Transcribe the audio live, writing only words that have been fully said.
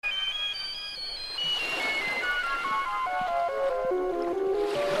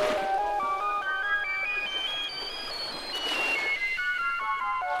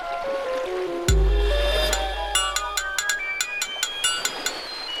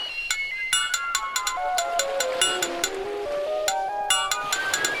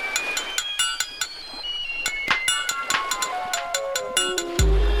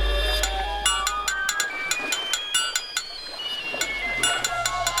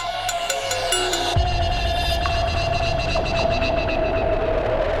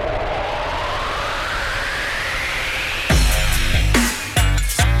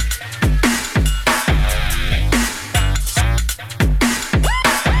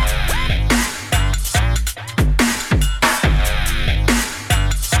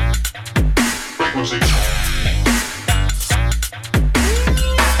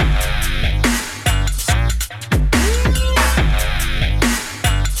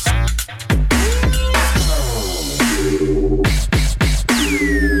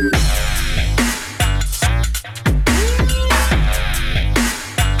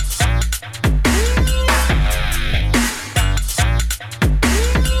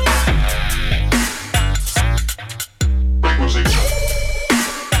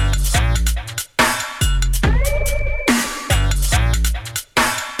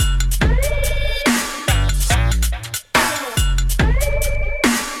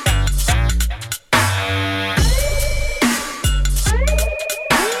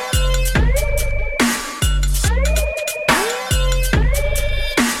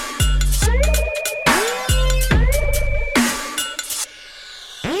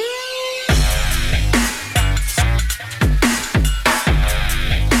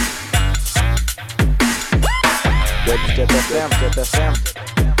GTFM.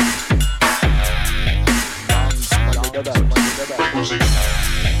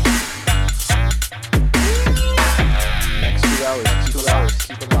 Next 2 hours, keep it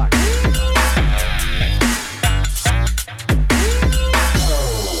locked.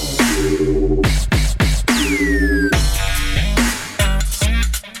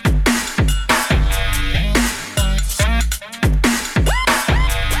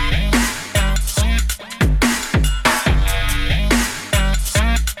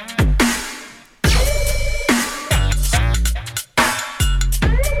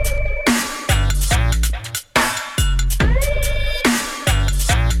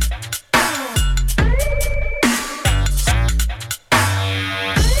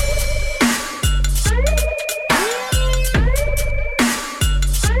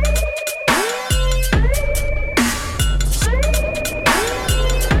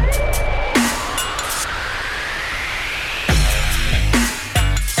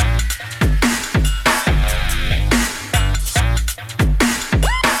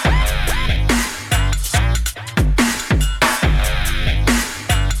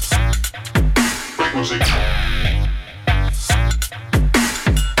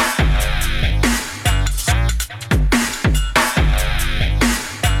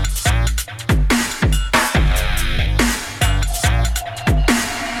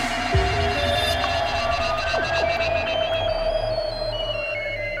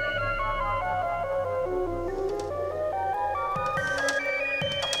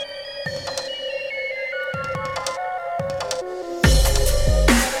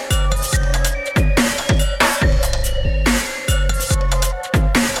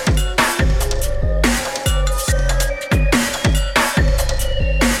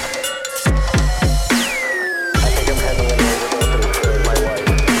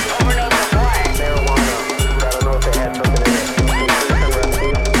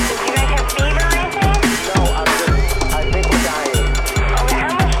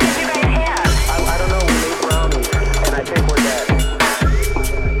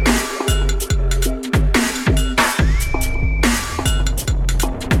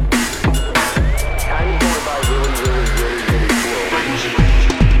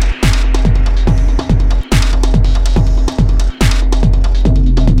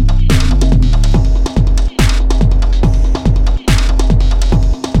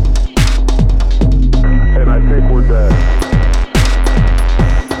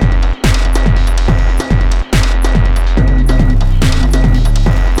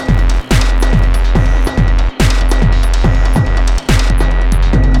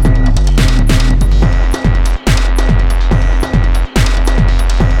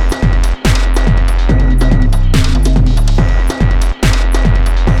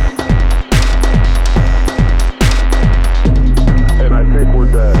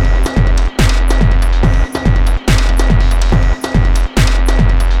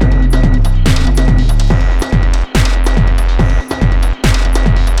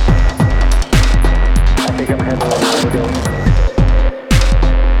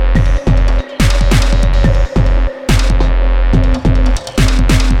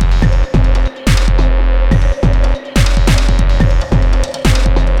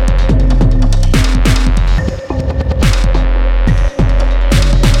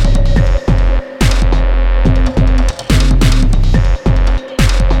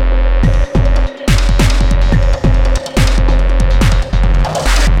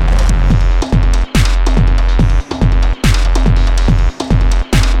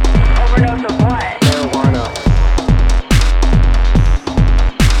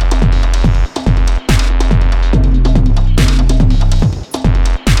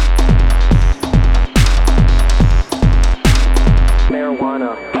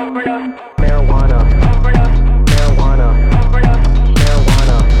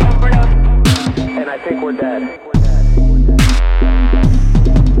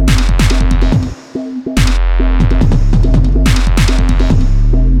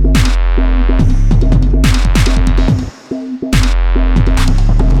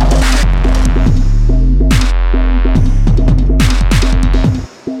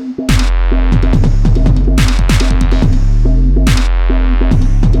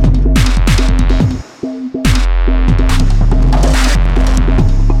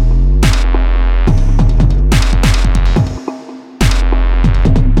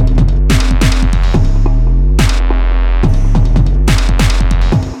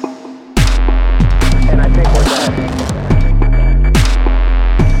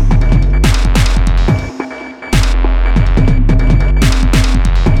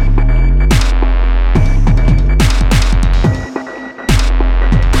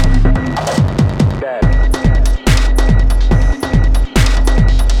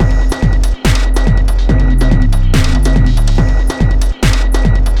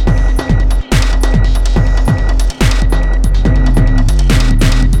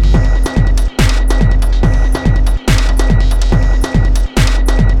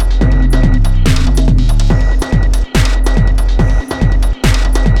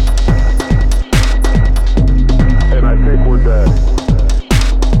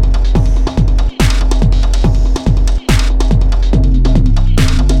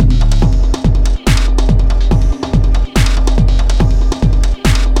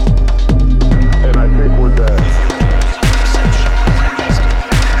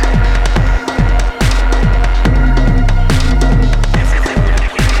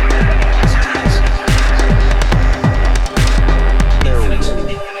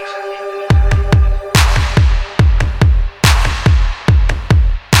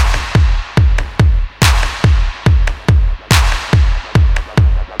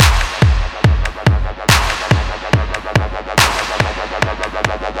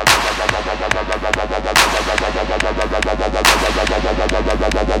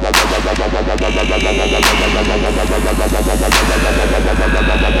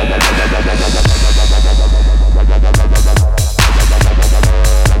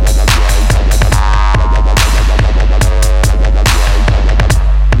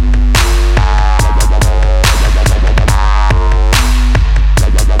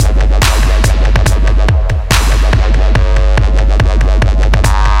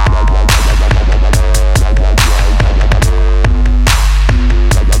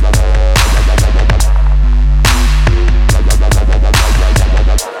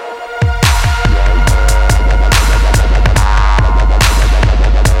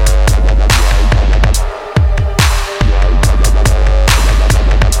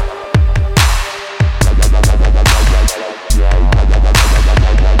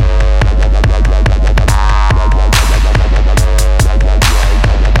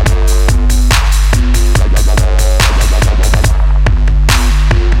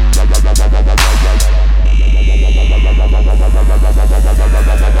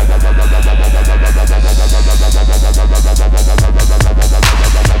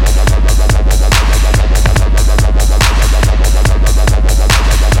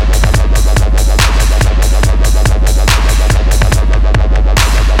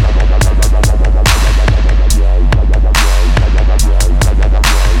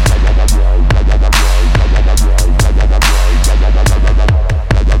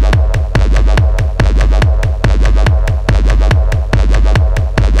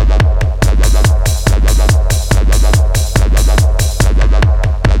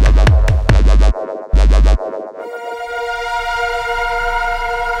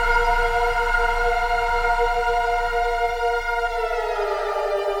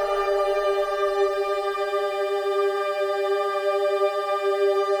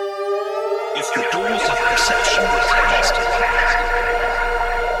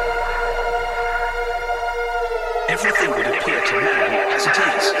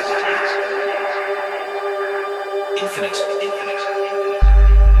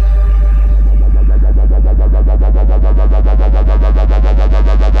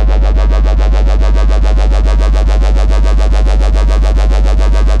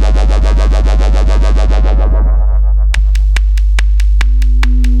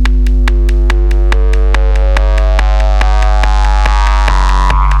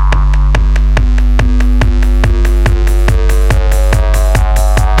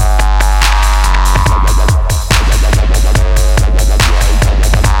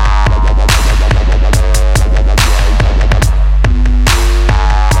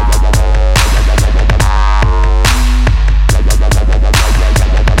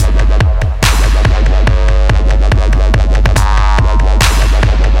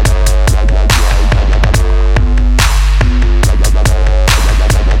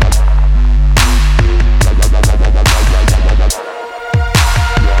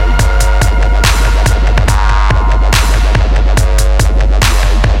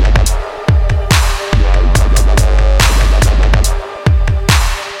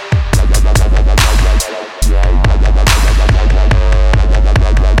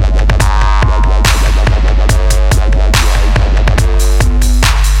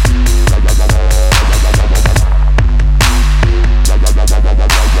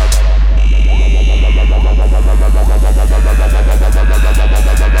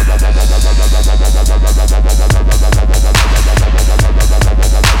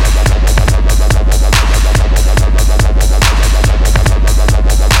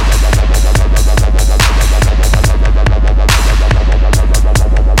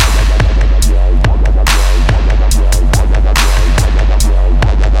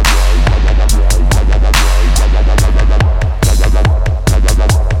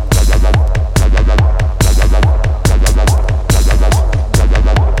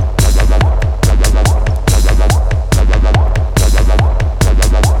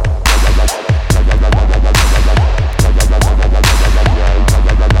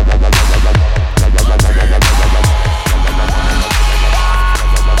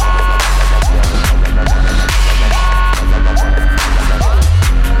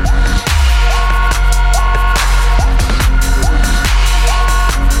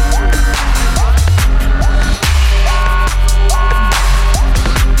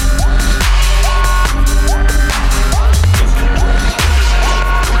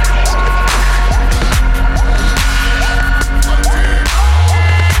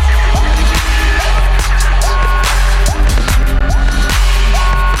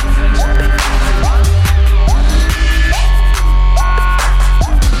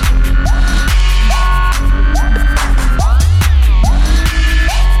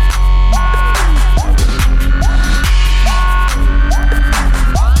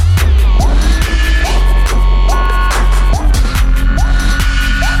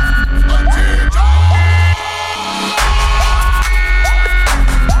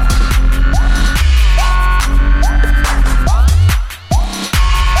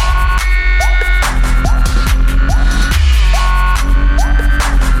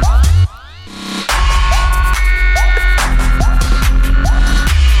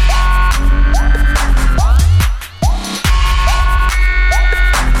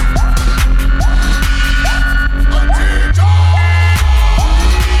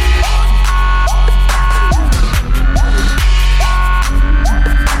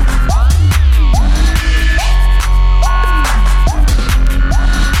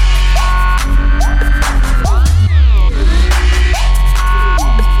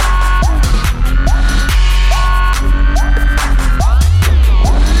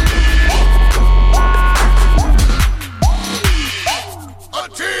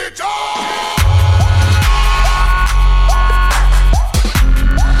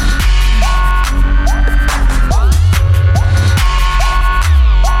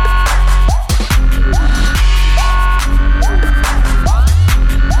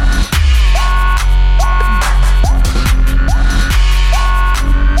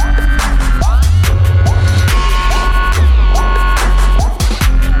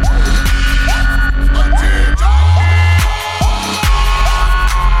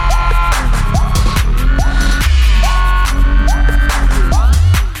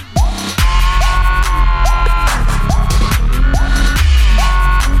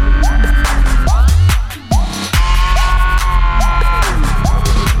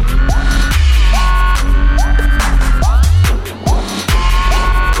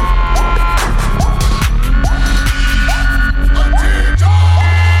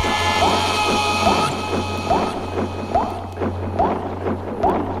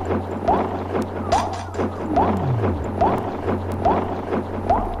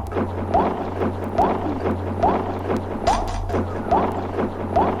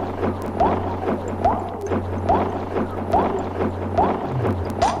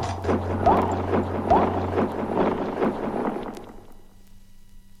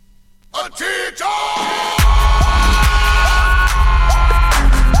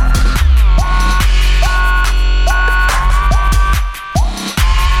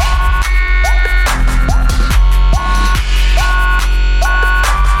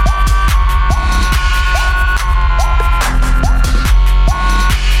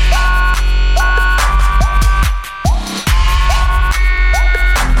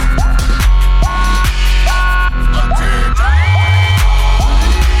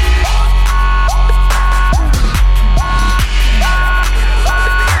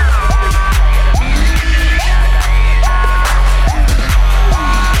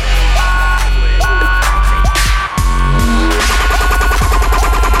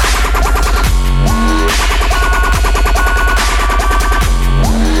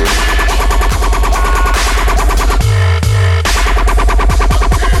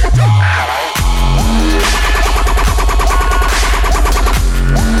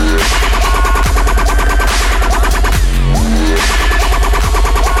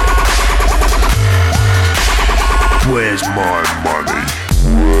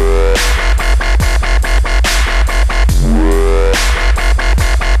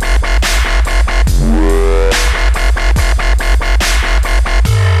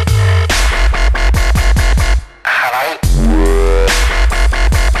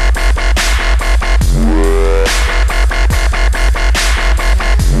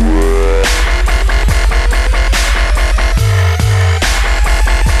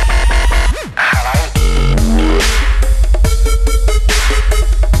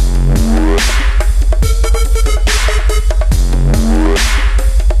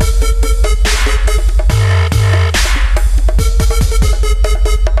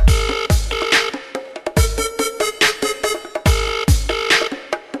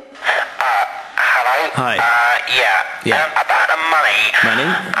 Yeah. About the money. Money?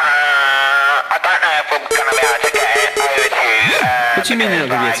 I don't know if we're going to be able to get it over to you. What do you mean you're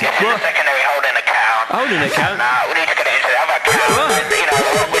not going to be able to? It's a secondary holding account. Holding account? We need to get it into the other account. What? You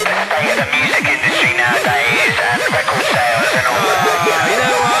know, with the state of the music industry nowadays and record sales and all that. You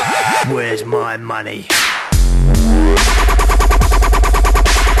know what? Where's my money?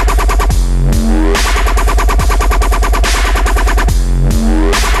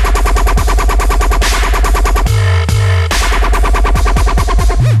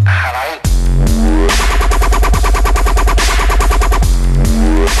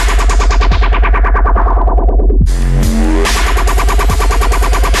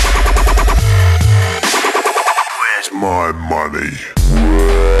 My money.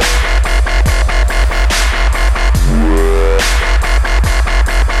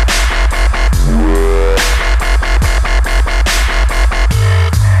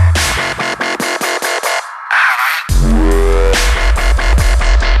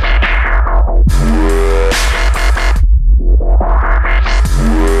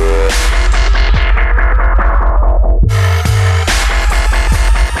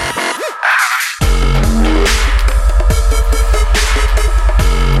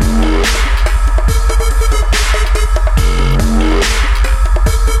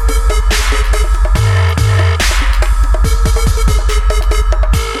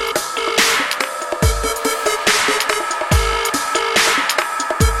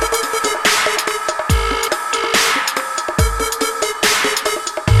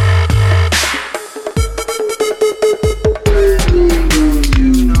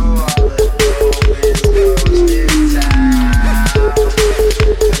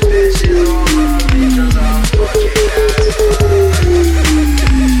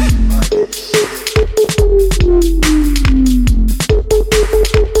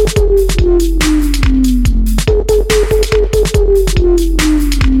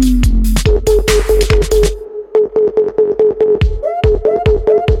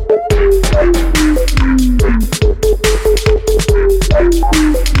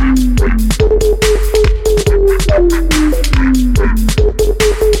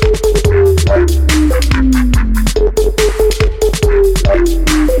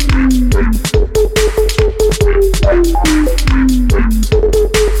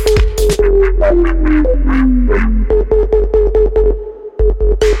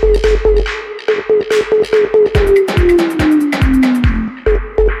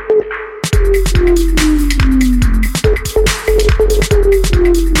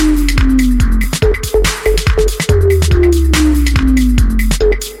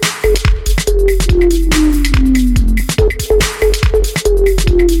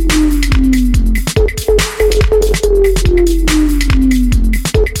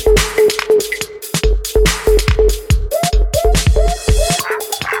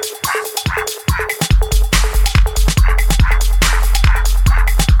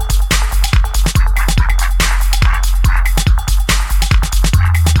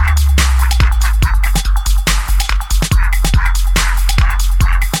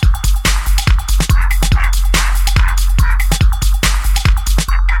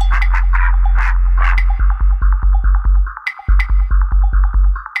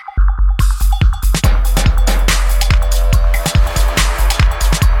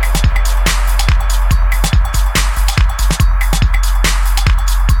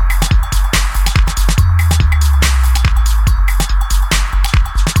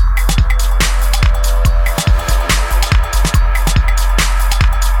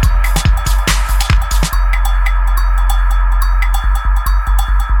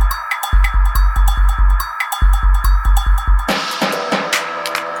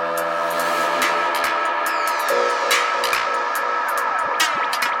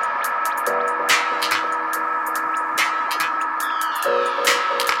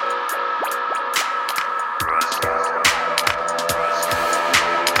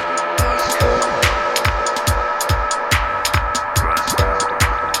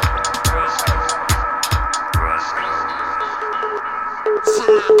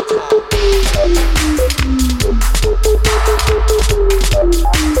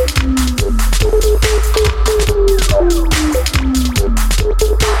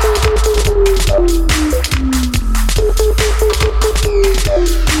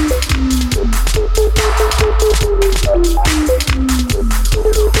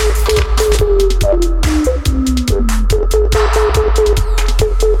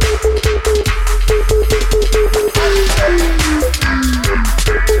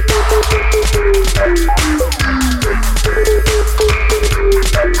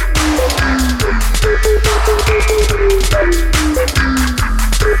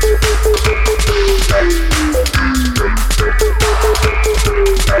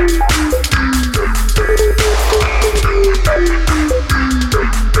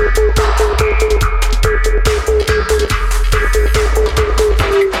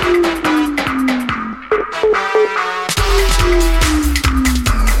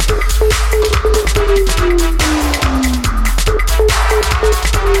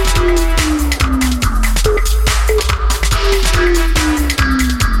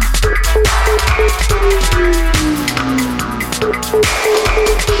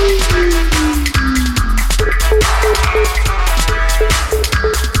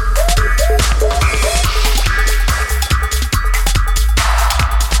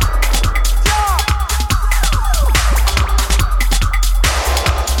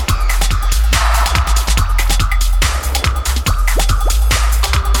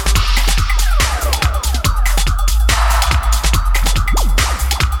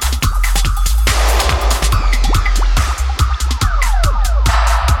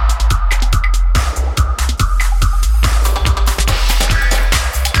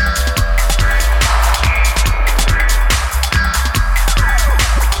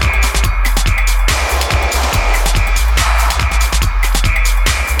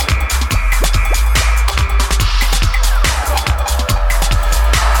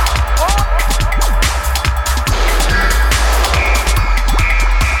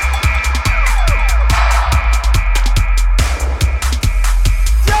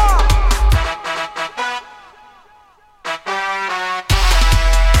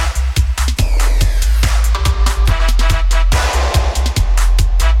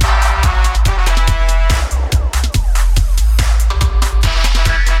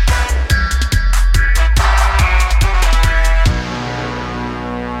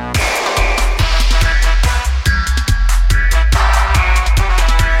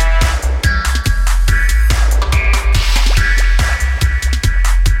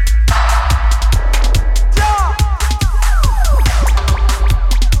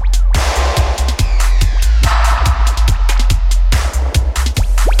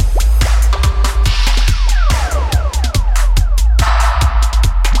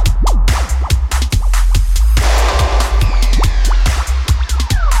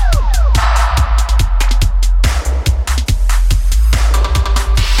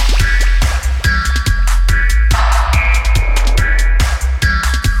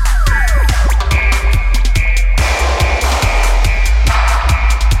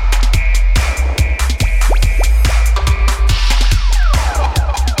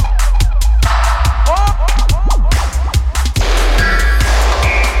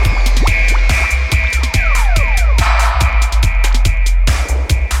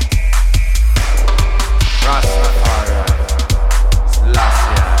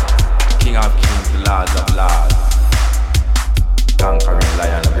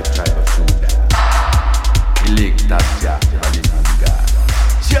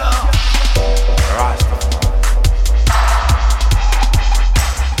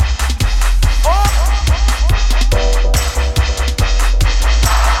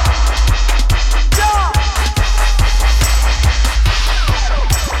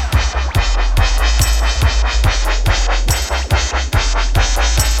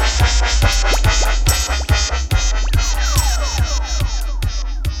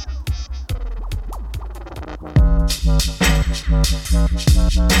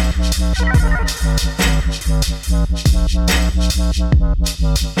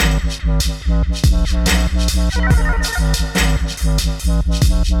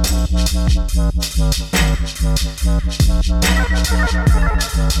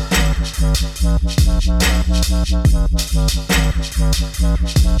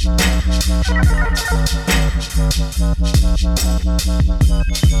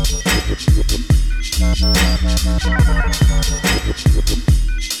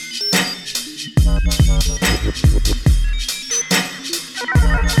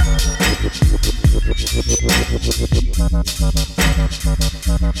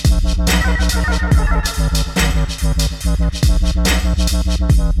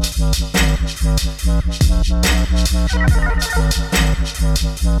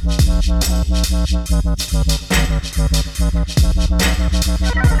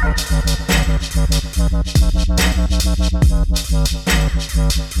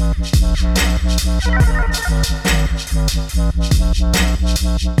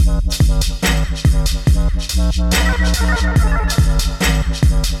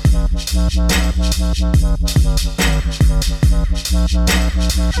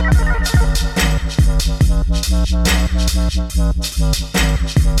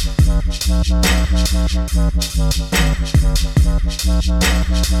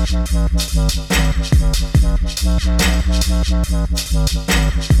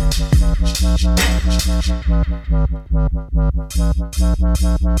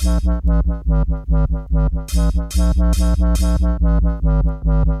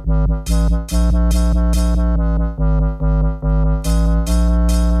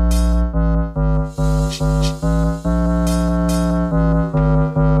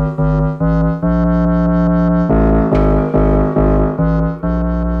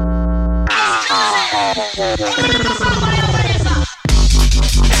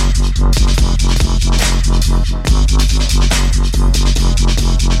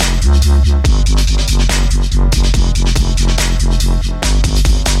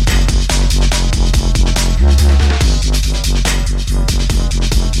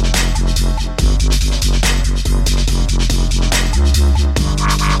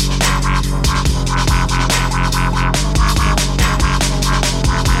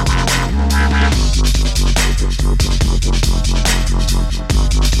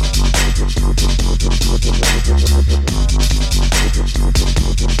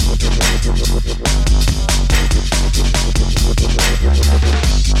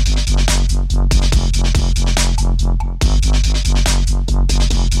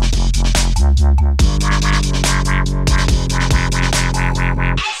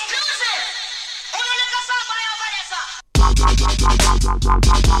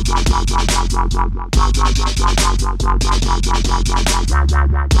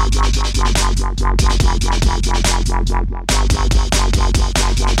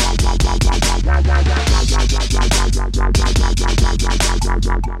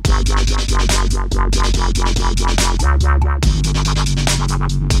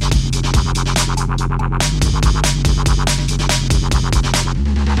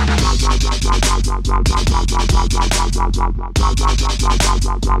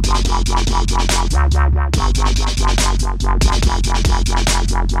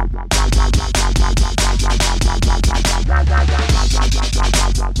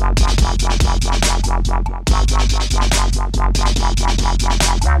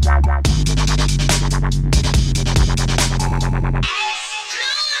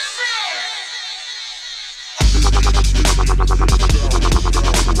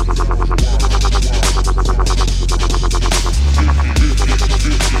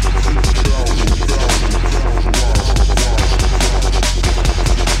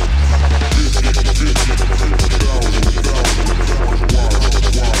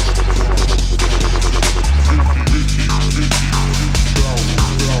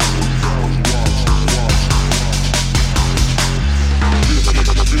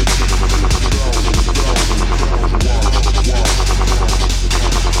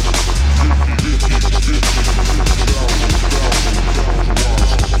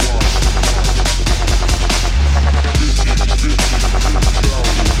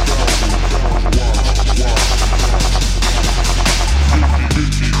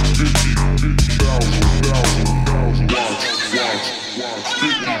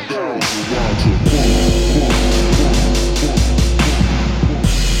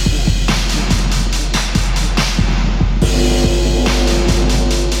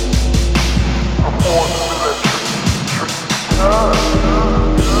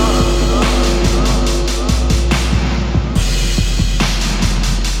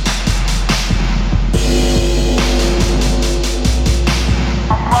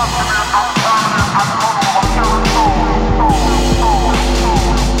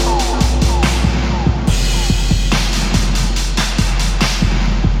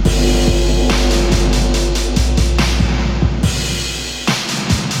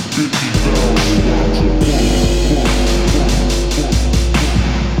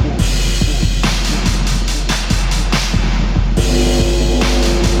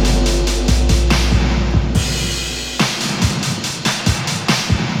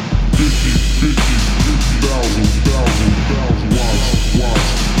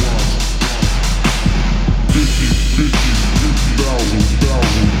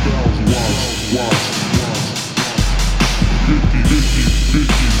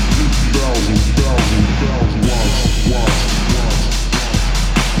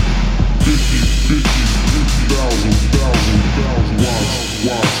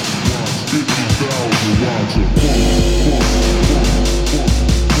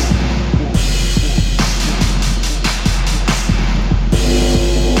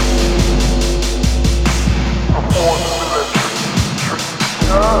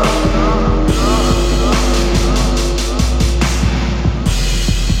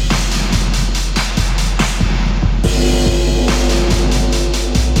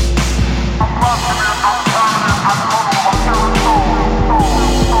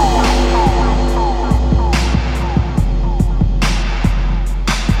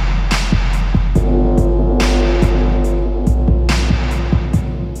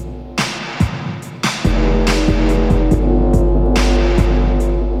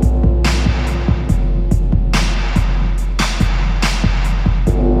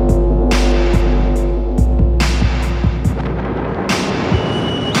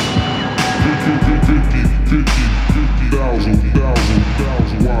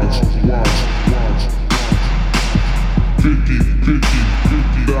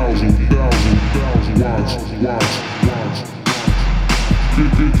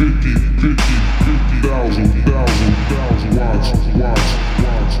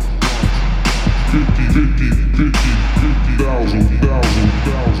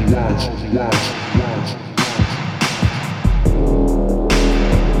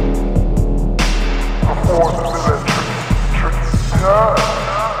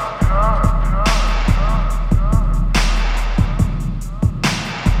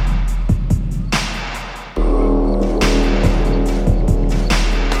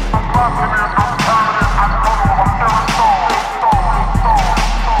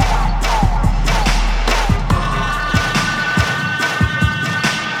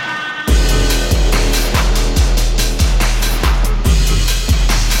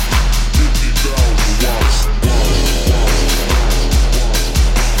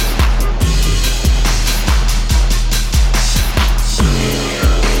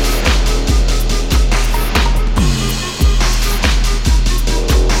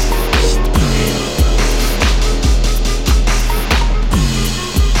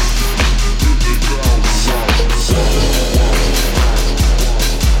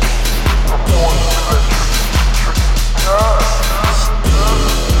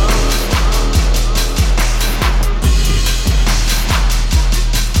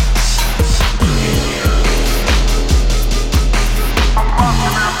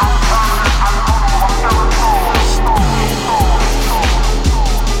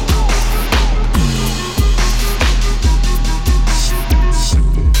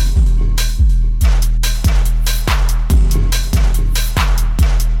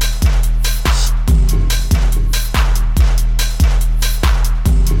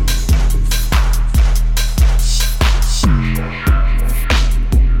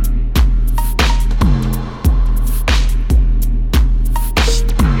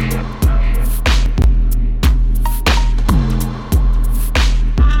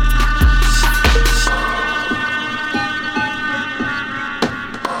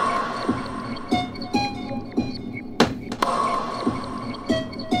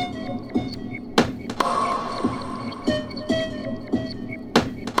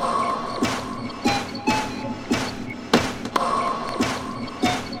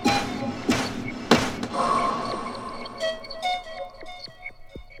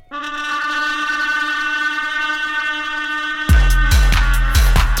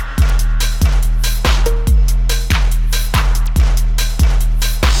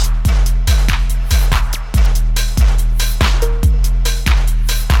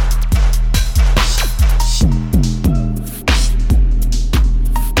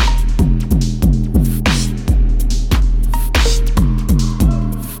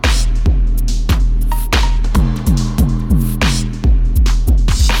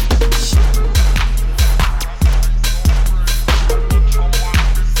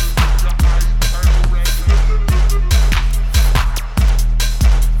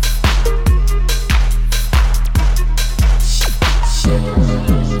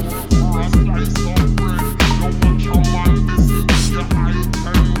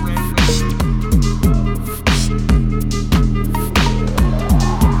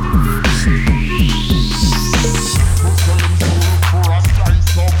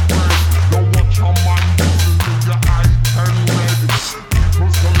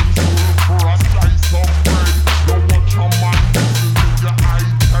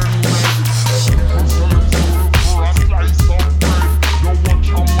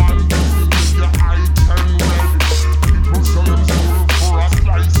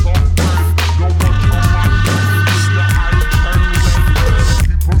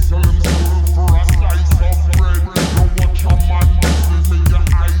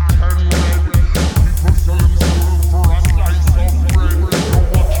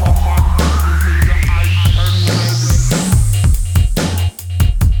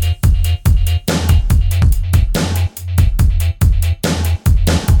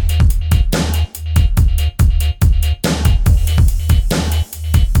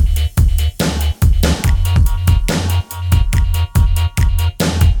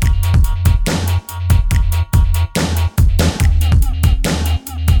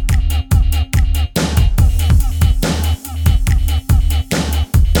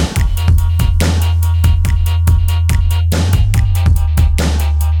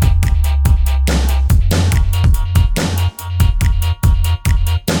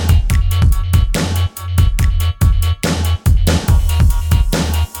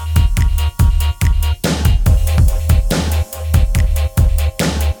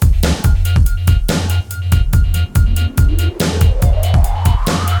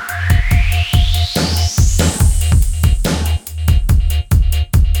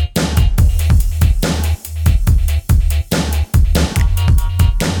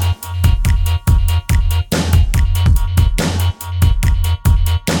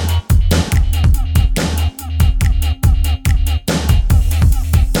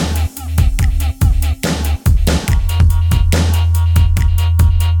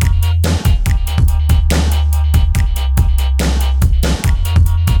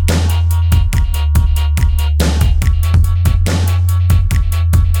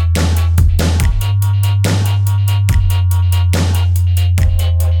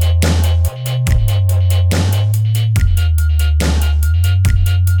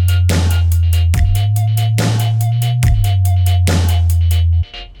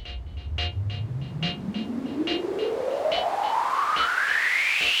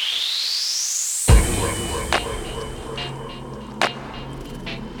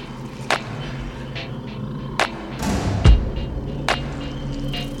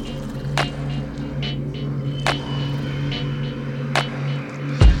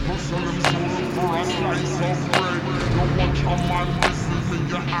 slice of bread. Don't watch a man listen till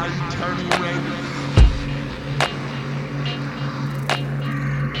your eye turn red.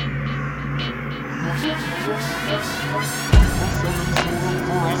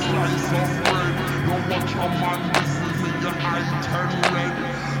 For a slice of bread. Don't watch a man listen till your eye turn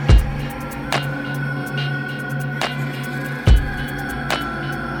red.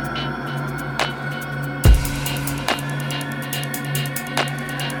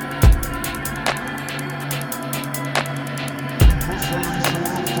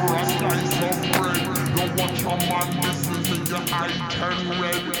 I turn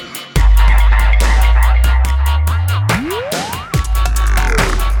red.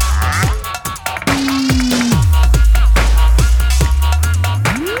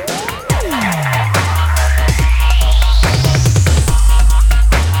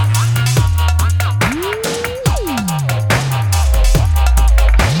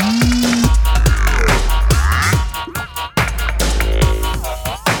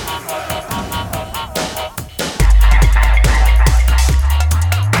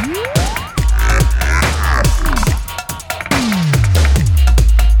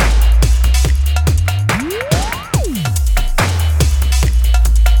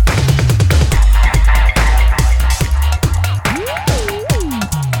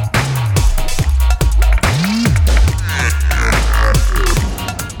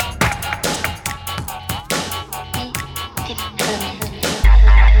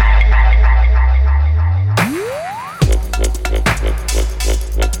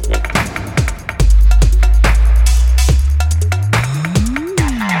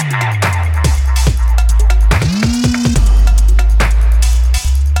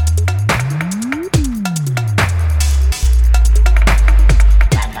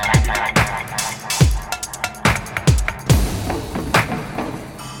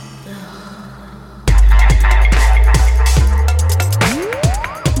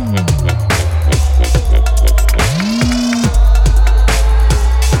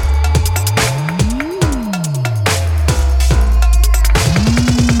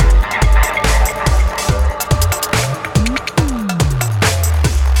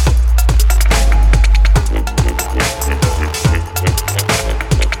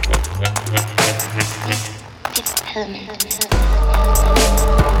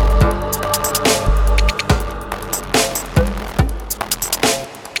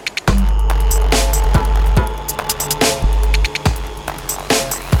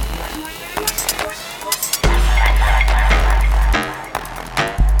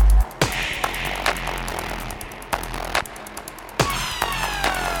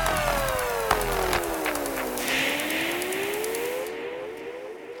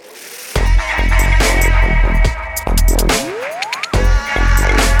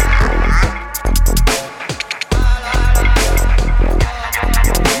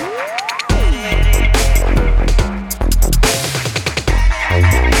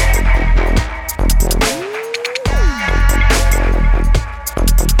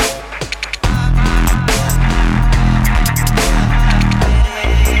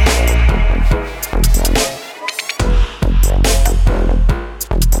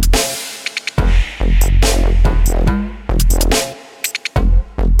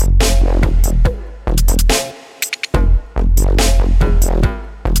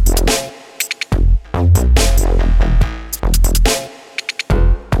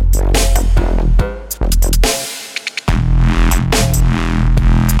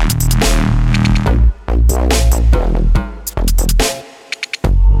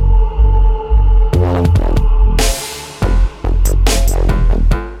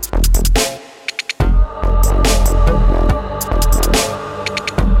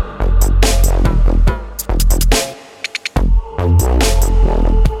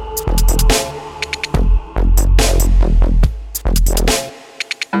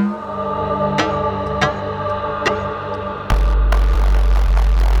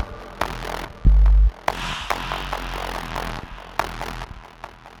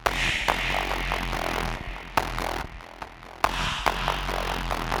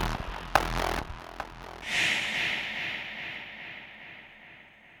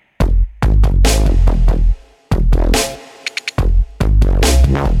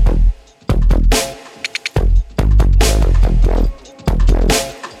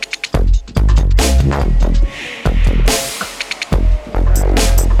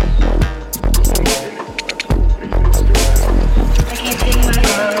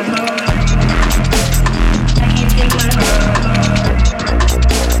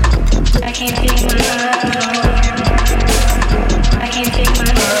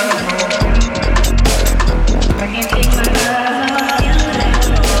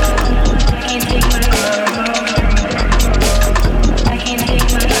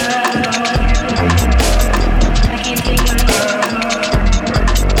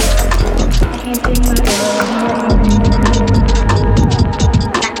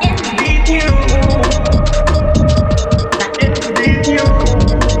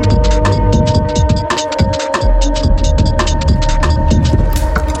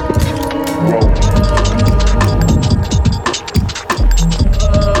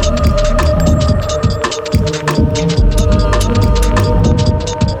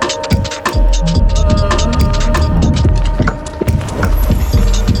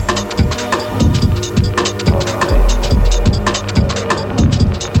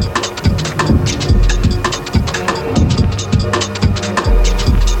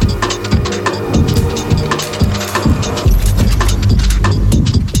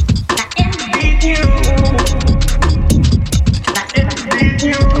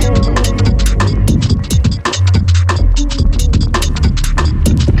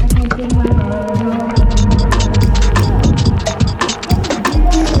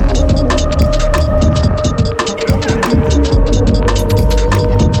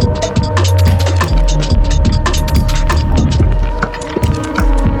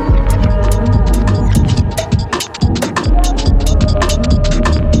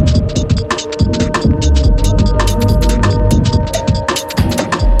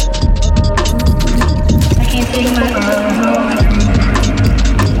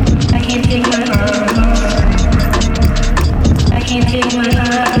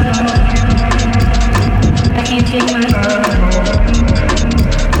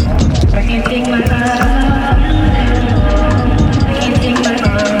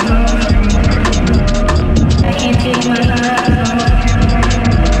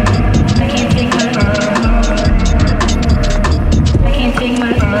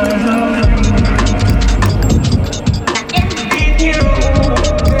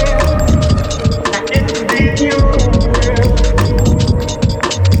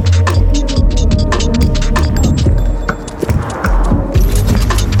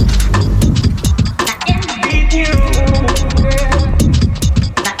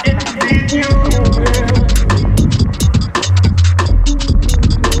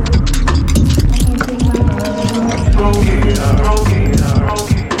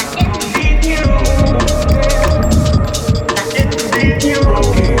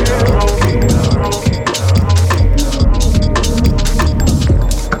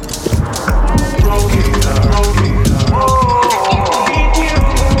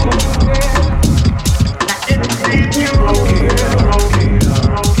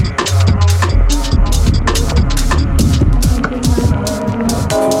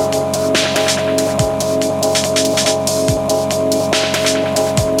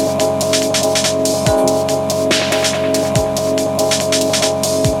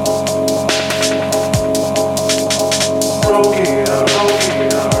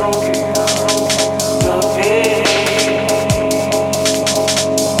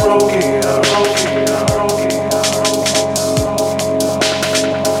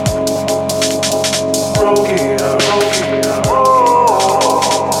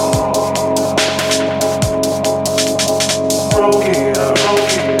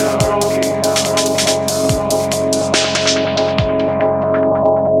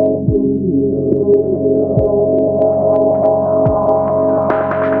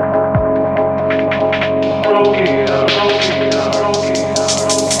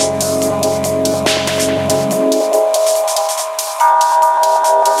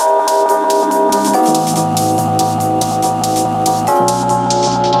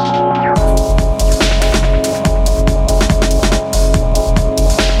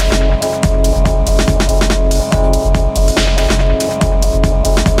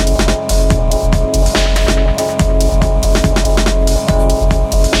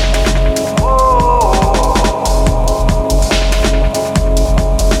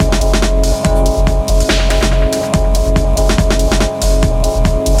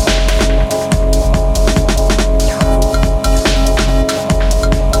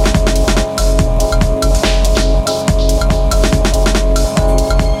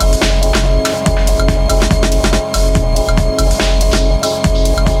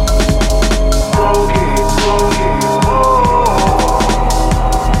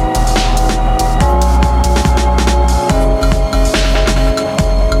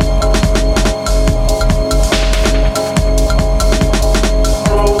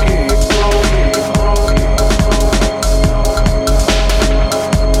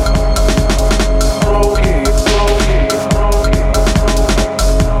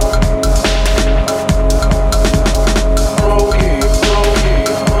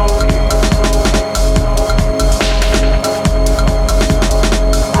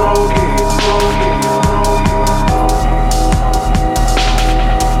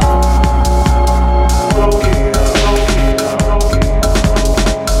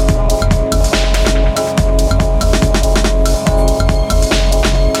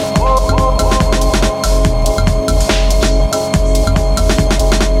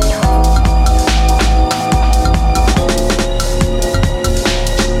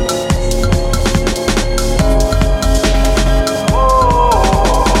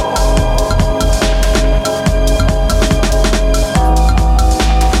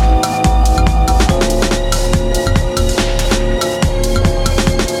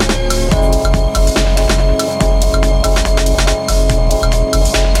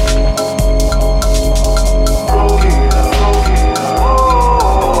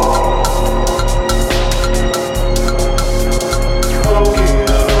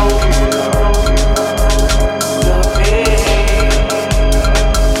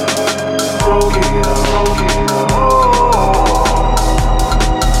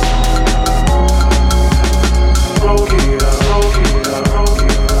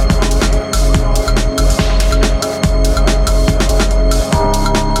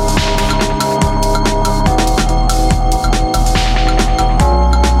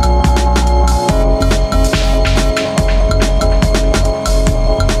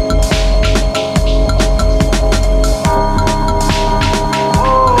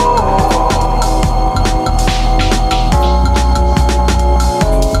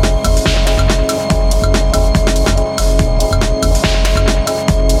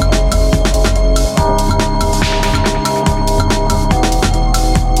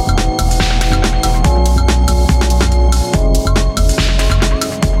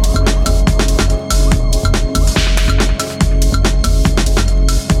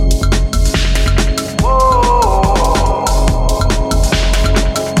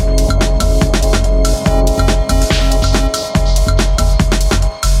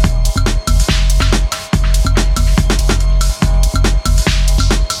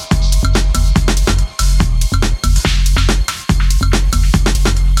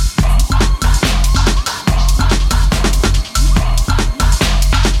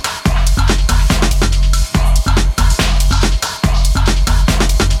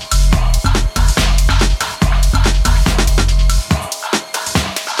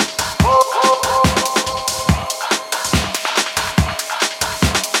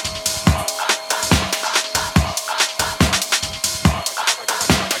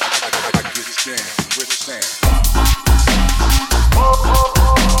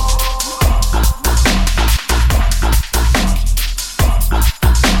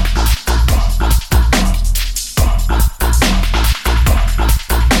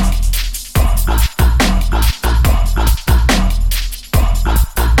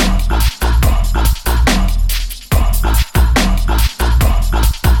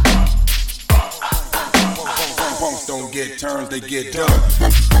 they get done.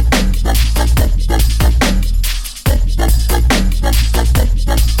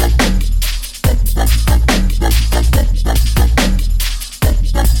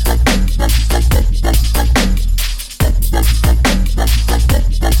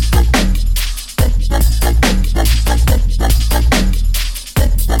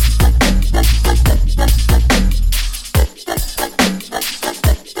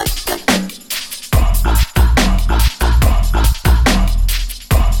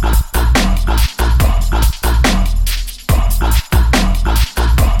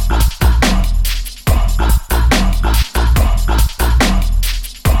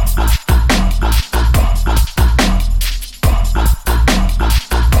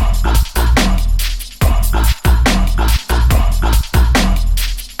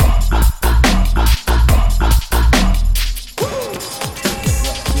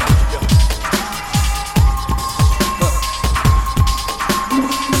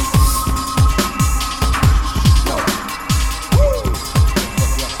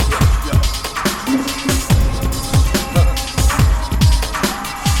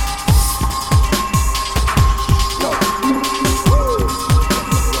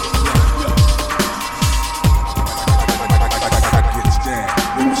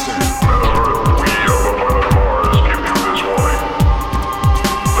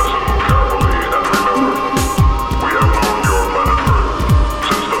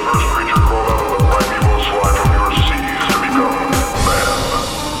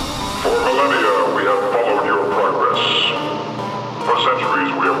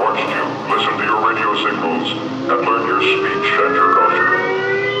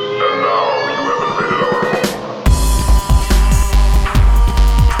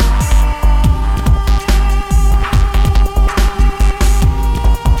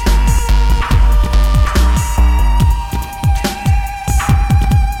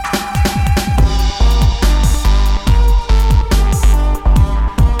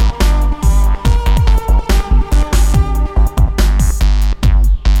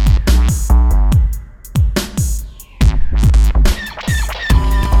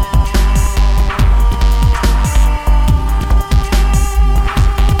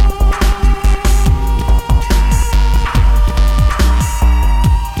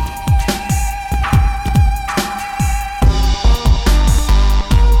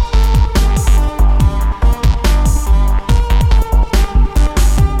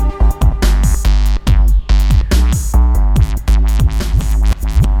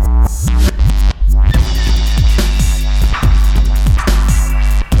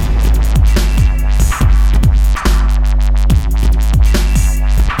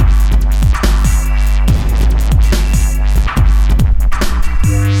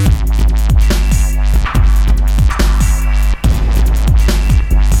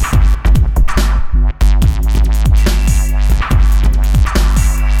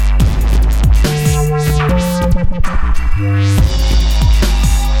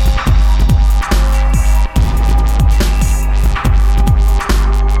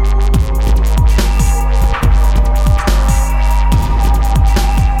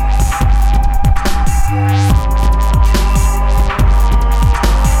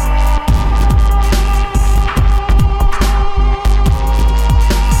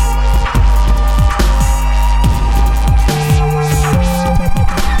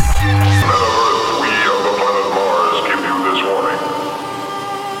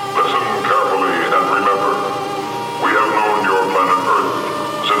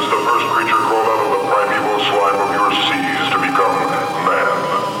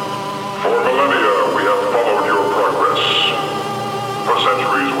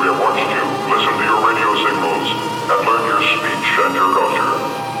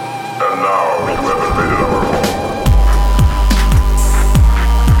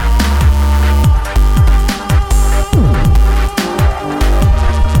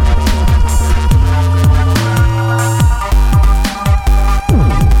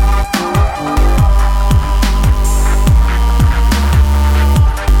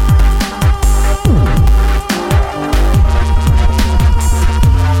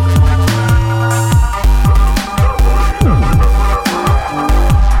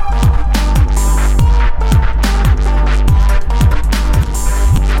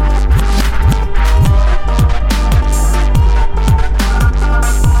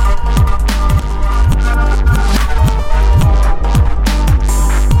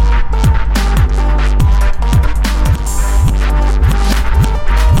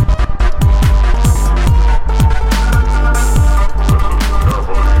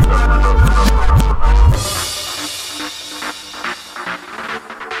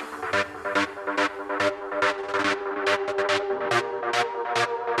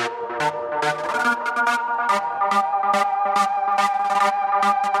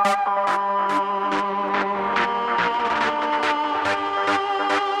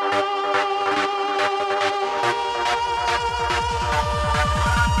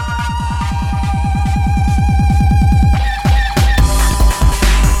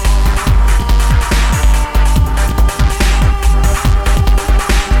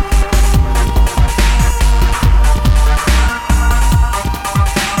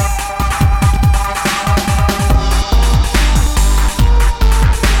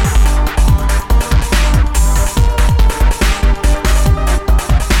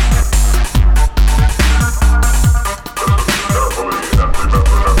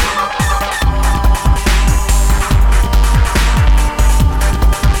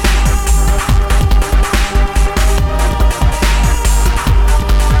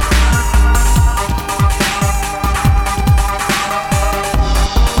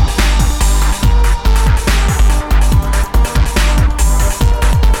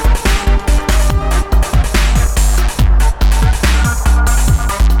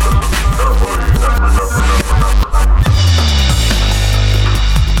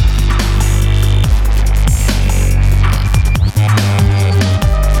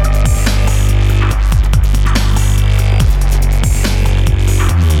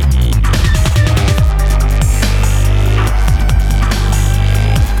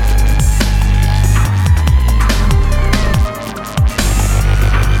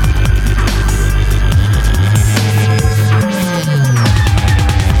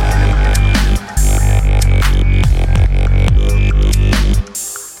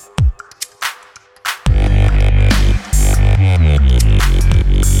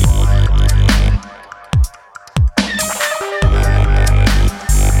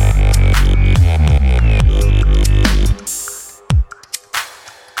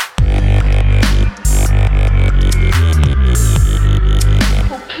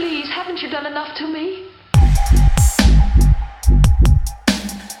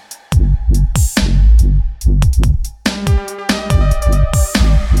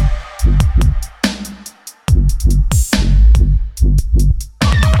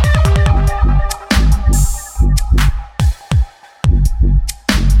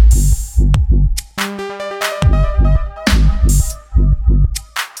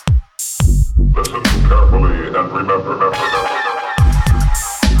 and remember.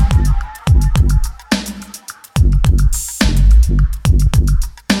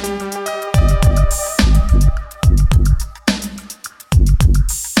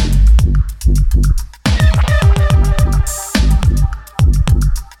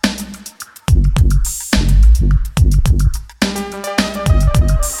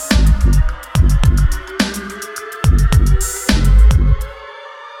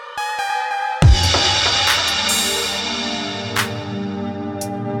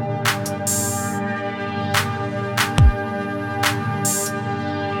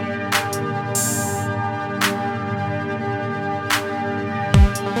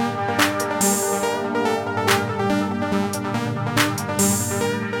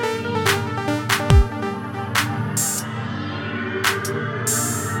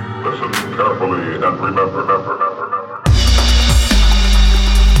 Listen carefully and remember.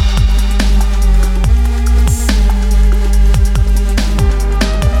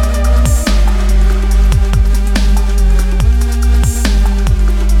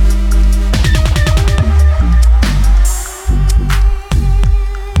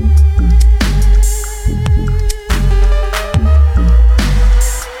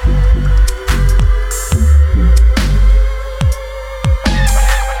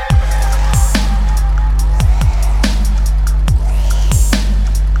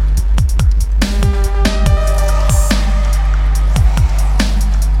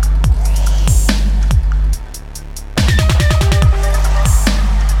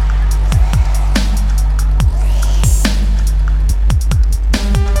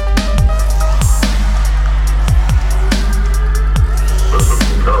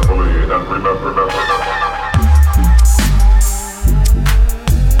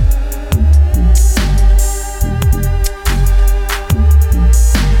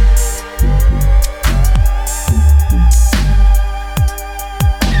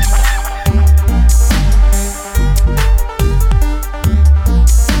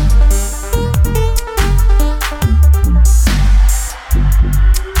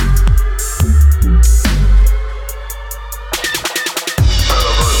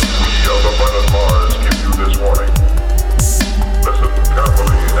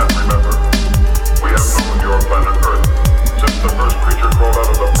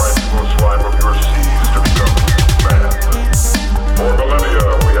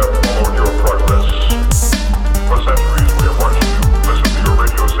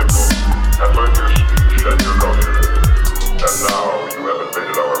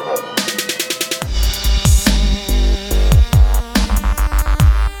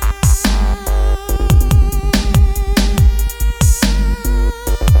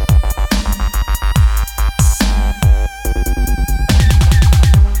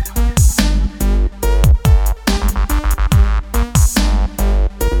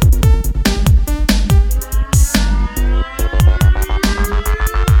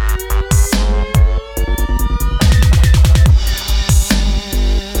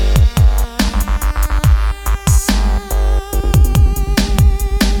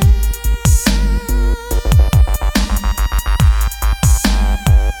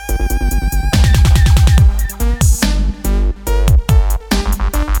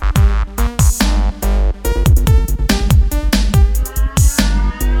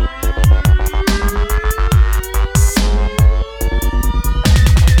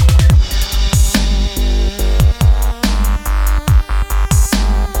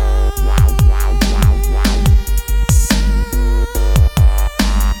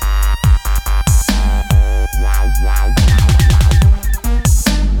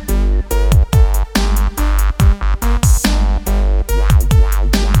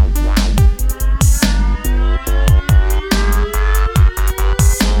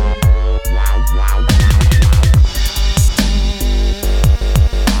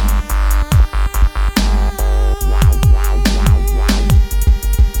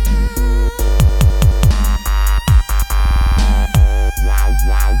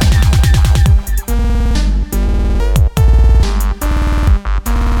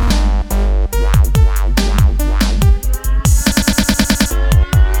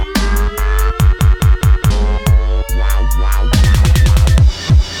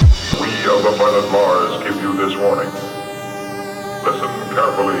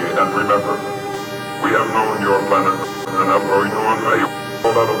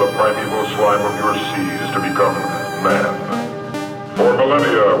 slime of your seas to become man. For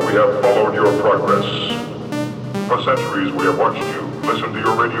millennia, we have followed your progress. For centuries, we have watched you, listened to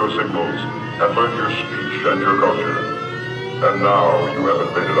your radio signals, and learned your speech and your culture. And now you have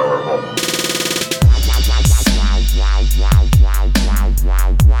invaded our home.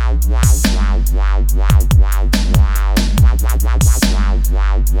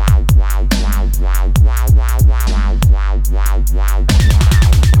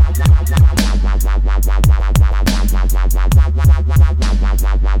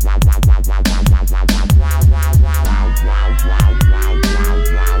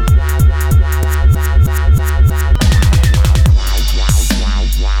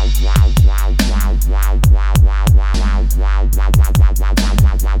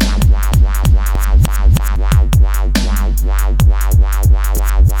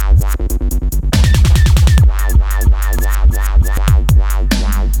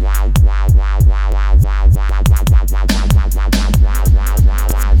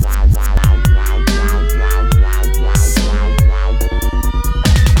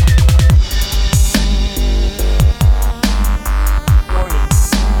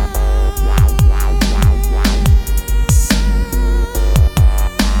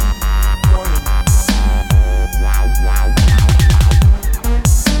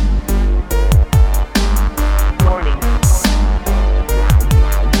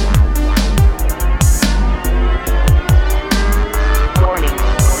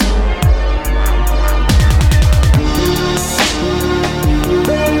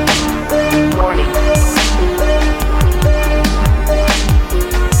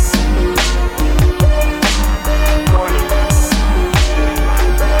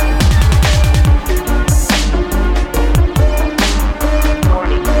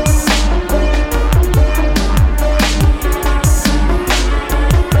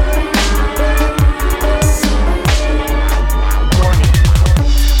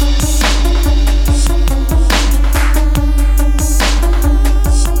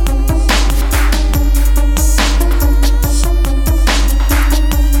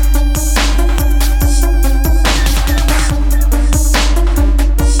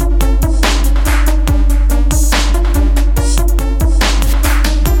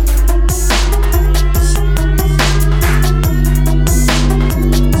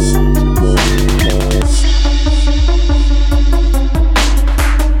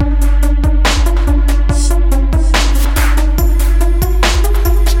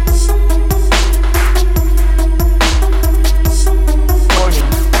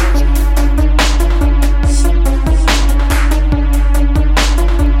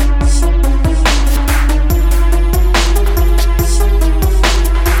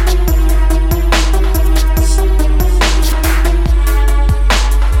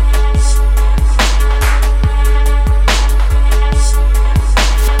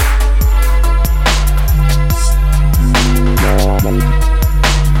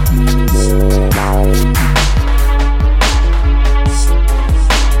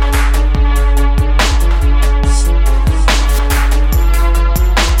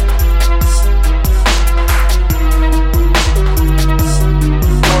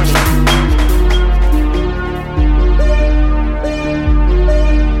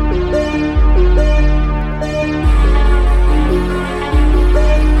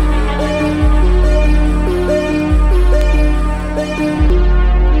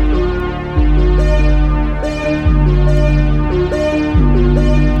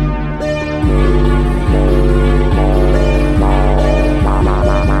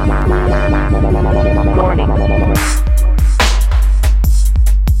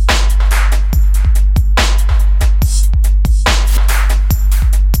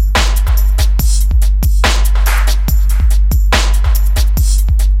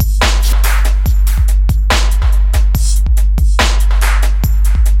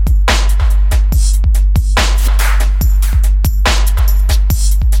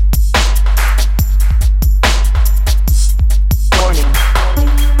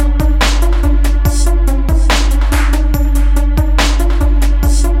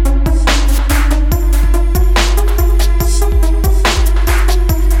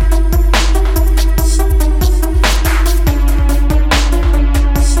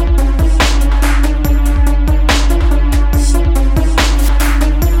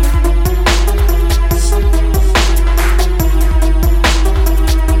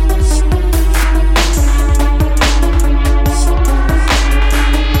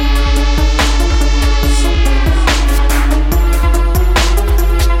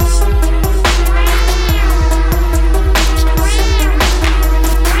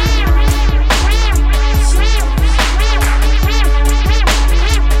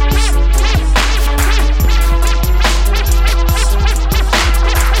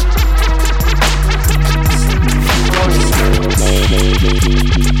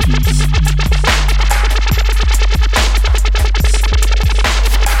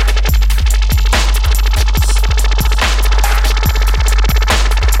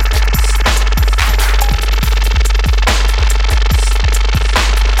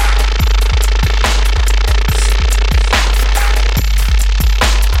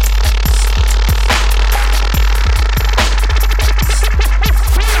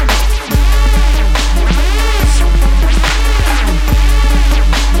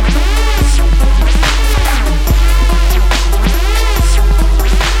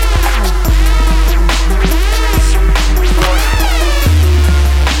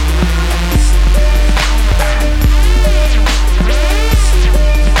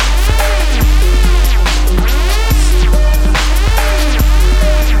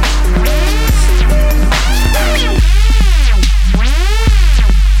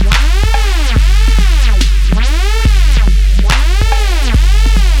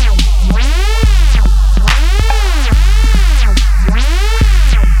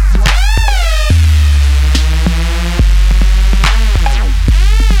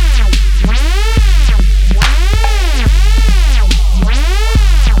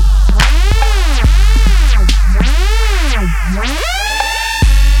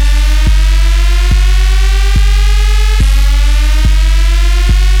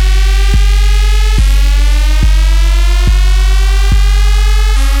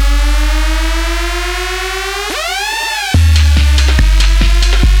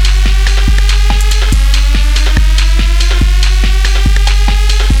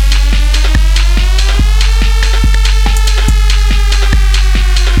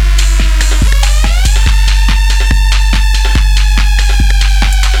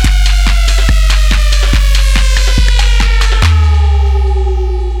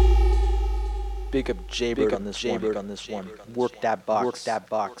 Jaybird on this one. Work that box.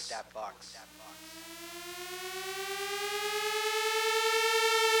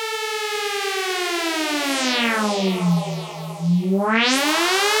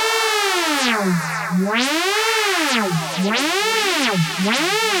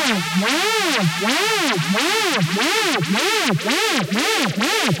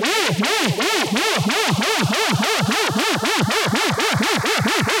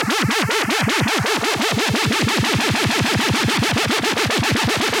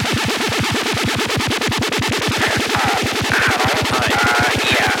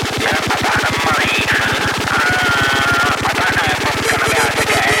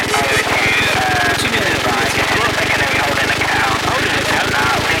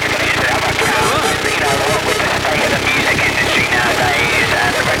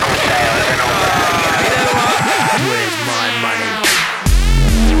 Where's my money?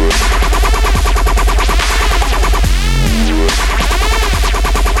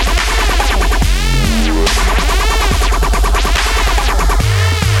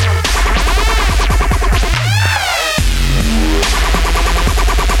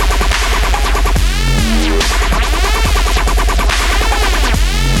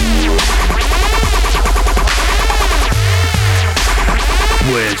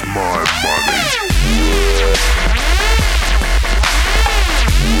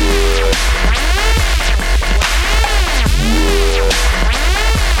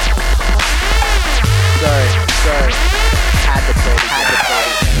 Sorry. Had to play it.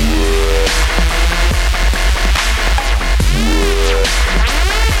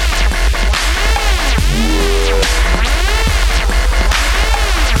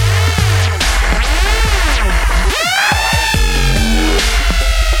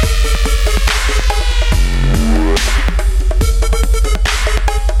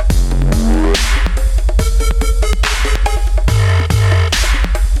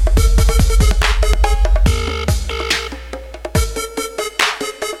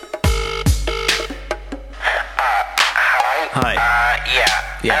 Hi.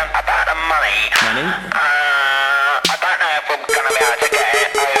 Yeah. About the money. Money? I don't know if we're gonna be able to get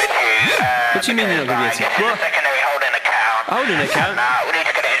it over to you. What do you mean you're not gonna be able to? It's What? a secondary holding account. Holding account? We need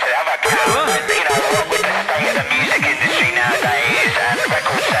to get it into the other account. What? You know, what with the state of the music industry nowadays and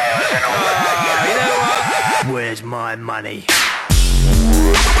record sales and all that. You know what? Where's my money?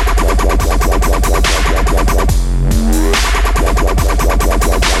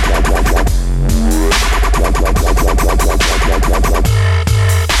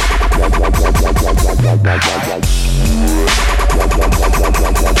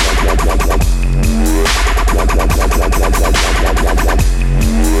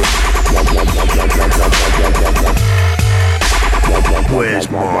 Where's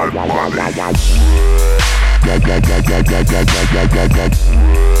my money?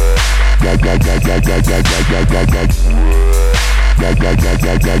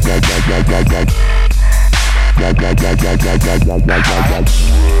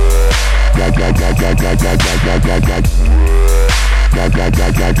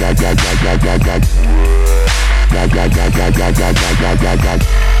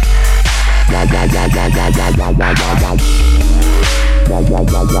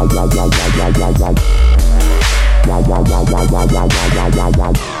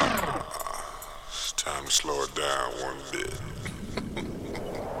 It's time to slow it down one bit.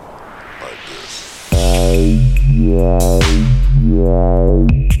 Like this.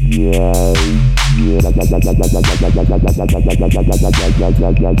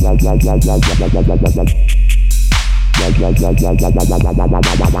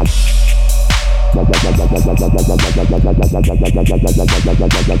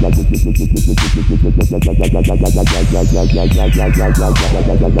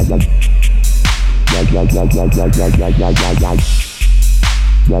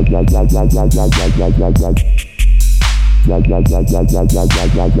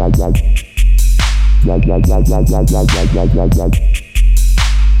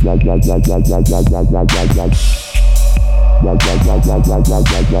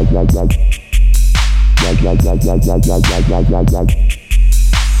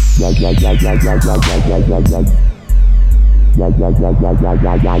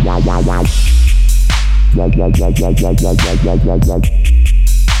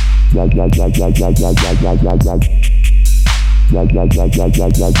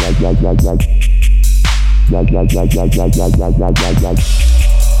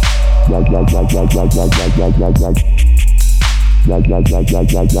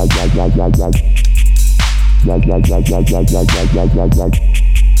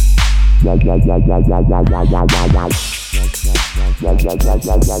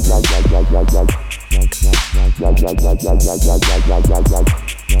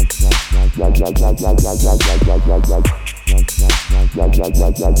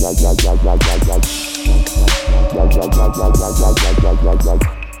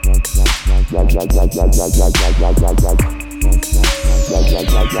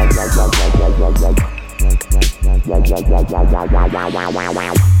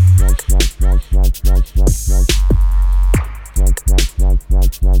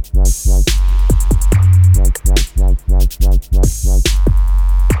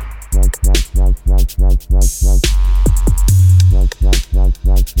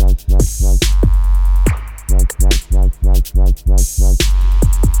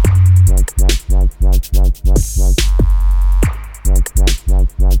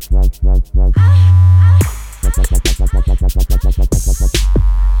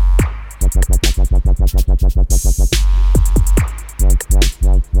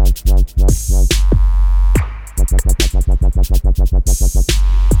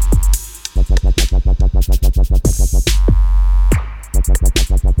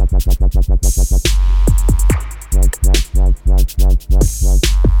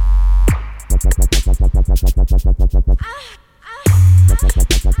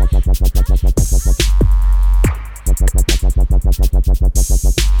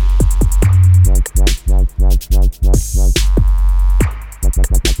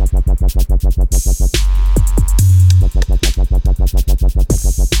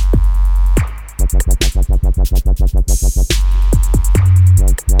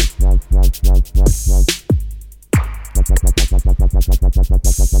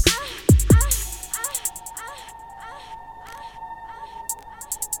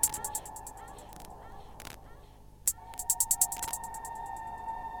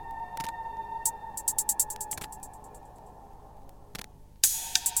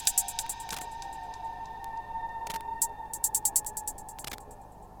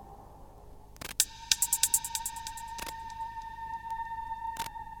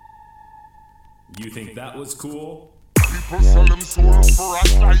 You think that was cool? People sell them soul for a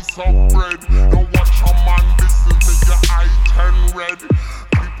slice of bread. Don't watch a man, this is me, your I-10 red.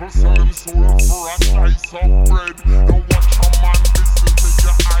 People sell them soul for a slice of bread. Don't watch a man, this is me,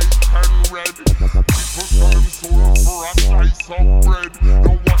 your I-10 red. People sell them soul for a slice of bread.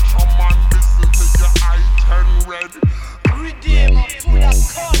 Don't watch a man, this is me, your I-10 red. Redeemer to the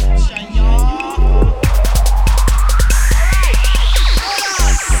culture, y'all.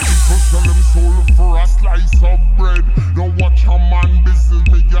 Sell them soul for a slice of bread. Don't watch a man business,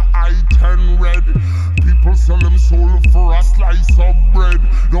 make your I-10 red. People sell them soul for a slice of bread.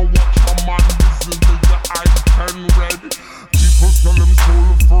 Don't watch a man business, make your I-10 red. People sell them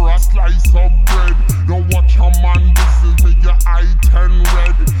soul for a slice of bread. Don't watch a man business, make your I-10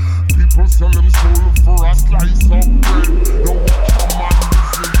 red. People sell them soul for a slice of bread. Don't watch a man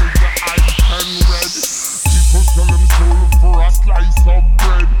business, make your I-10 red. People sell them soul for a slice of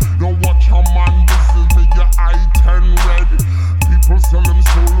bread. Don't watch a man, this is me, your I-10 red. People sell them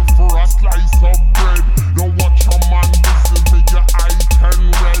soul for a slice of bread. Don't watch a man, this is me, your I-10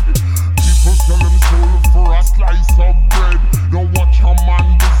 red. People sell them soul for a slice of bread. Don't watch a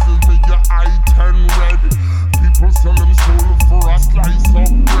man, this is me, your I-10 red. People sell them soul for a slice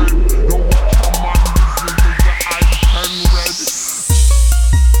of bread. Don't watch a man, this is me, your I-10 red.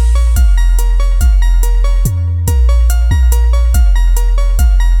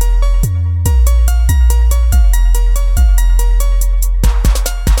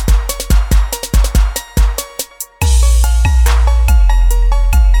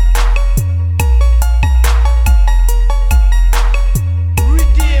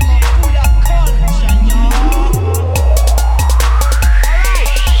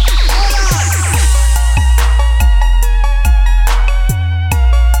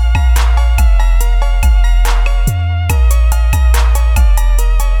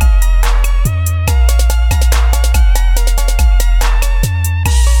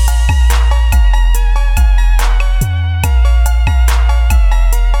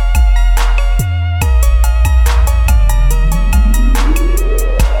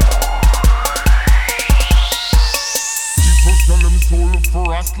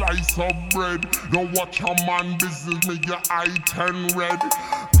 Don't watch a man business, make your I-10 red.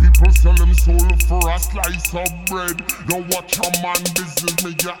 People sell them soul for a slice of bread. Don't watch a man business,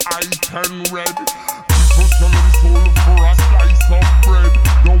 make your I-10 red. People sell them soul for a slice of bread.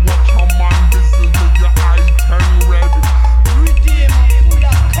 Don't watch a man business, make your I-10 red. Redeemer to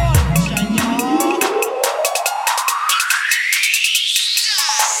the culture, y'all.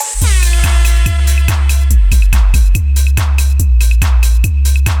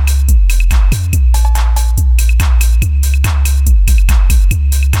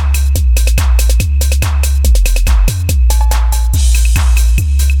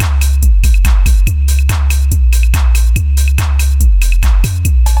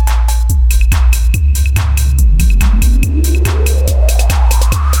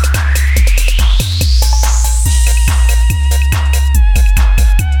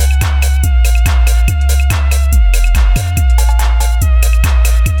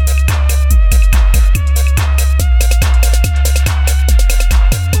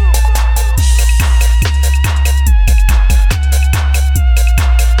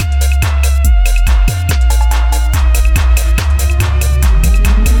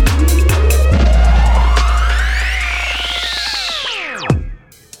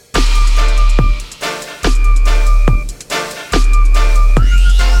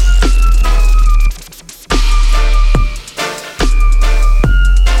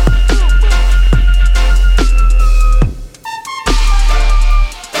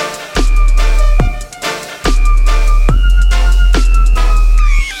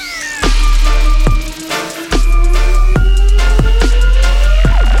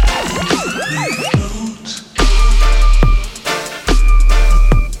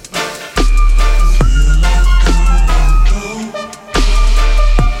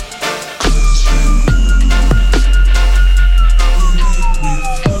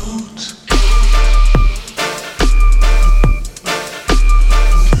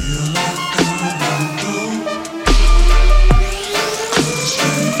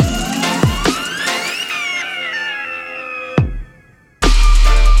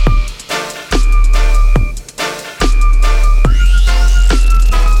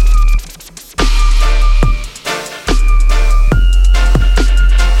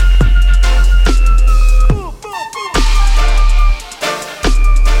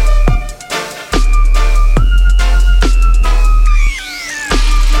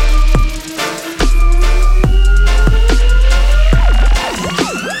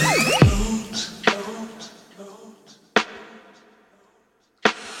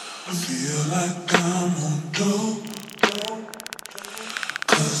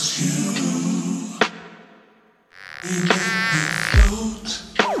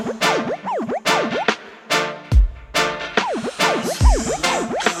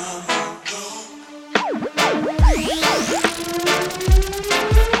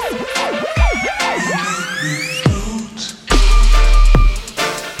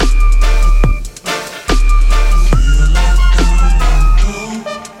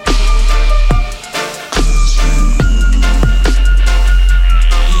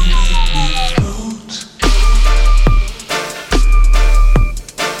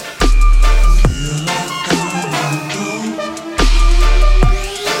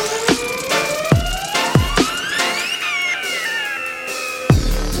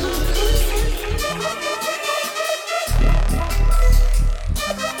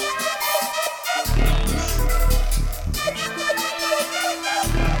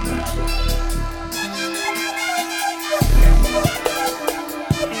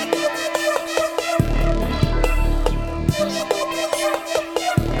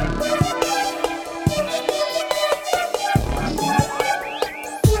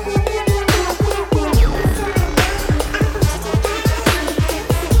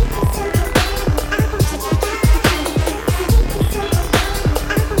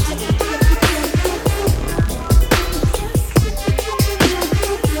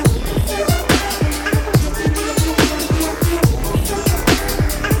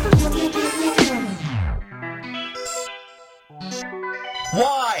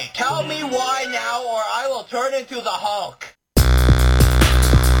 Why? Tell me why now, or I will turn into the Hulk.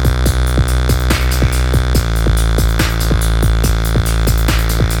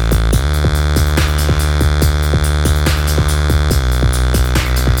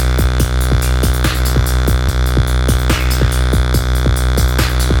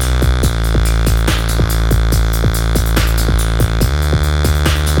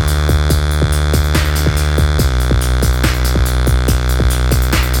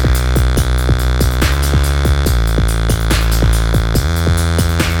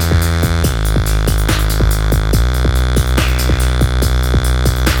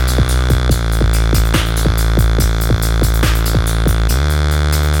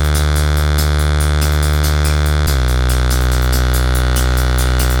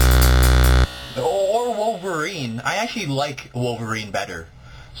 I actually like Wolverine better,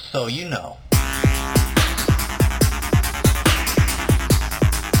 so you know.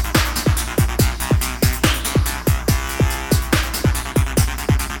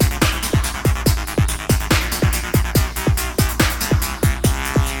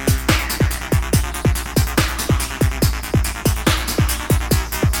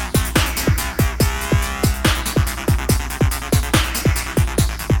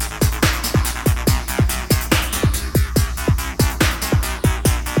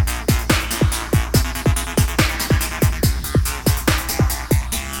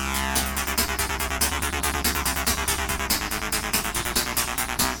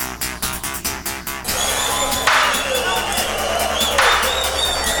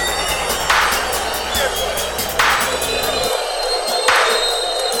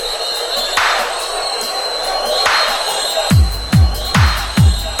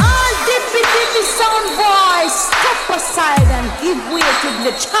 Give way to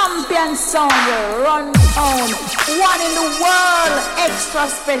the champion sound will run on. One in the world, extra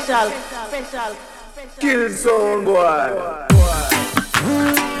special. Kill sound boy.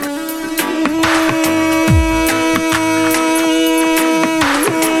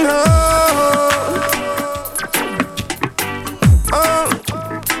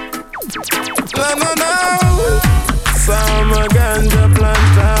 Some ganja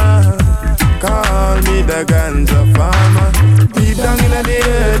planter, call me the ganja farmer. Deep down in the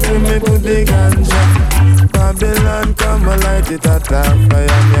earth, we me put the ganja. Babylon come and light it at a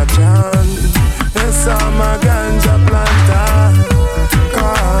fire, me a chant. Yes, I'm a ganja planter,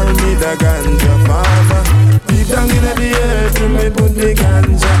 call me the ganja farmer. Deep down in the earth, we me put the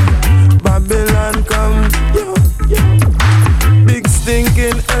ganja. Babylon come, yo, yo. Big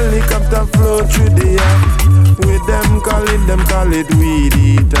stinking helicopter flow through the air. With them call it weed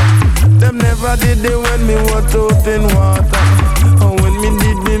eater. Them never did it when me was out in water, or when me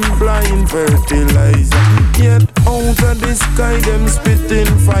did them blind fertilizer. Yet out of the sky them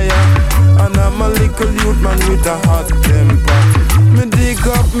spitting fire, and I'm a little youth man with a hot temper. Me dig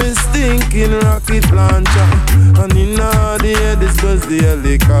up me stinking rocket launcher, and in the air this was the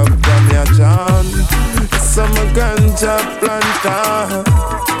helicopter me a chant. Some ganja planter,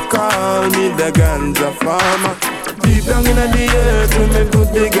 call me the ganja farmer. Deep down in the earth, we me put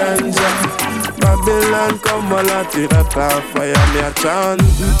the ganja. Babylon come all at it at a fire me a chant.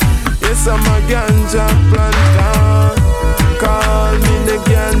 Yes, I'm a ganja planter. Call me the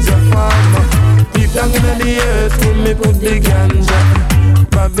ganja farmer. Deep down in the earth when me put the ganja.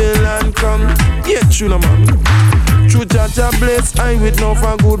 Babylon come, yeah, true no man. True Jaja bless, I with no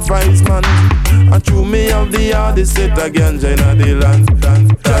for good vibes man. And true me have the hardest set of ganja in the land.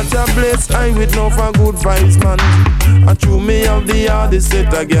 Jaja bless, I with no for good vibes man. And true me have the hardest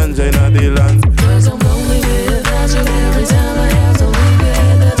set of ganja in the land. Cause I'm lonely without you every time I have to leave you.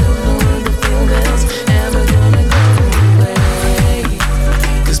 And I don't know when the feeling's ever gonna go away.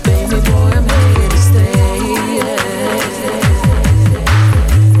 Cause baby boy, I'm here to stay.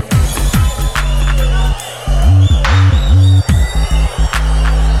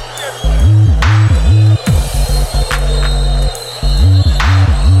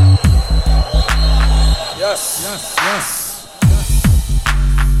 Yes.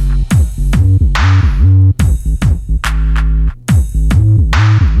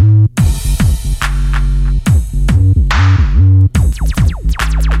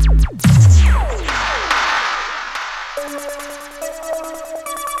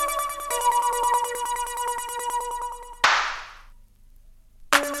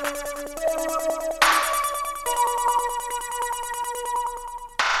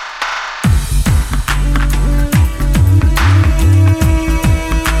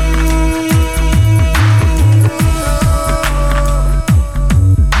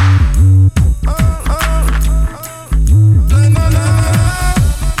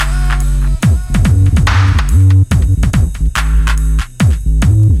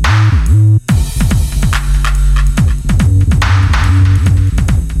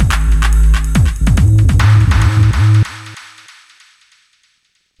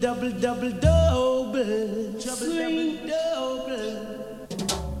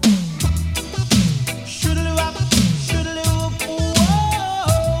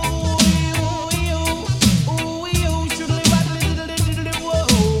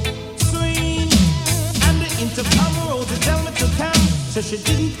 She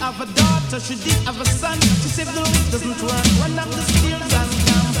didn't have a daughter, she did have a son. She said the lift doesn't work, run up the stairs and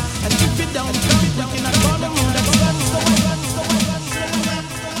come. And if you don't come, we cannot call the moon that sun. So I run, so I run, so I run.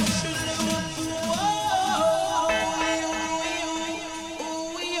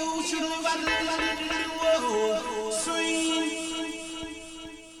 Should live at the sweet.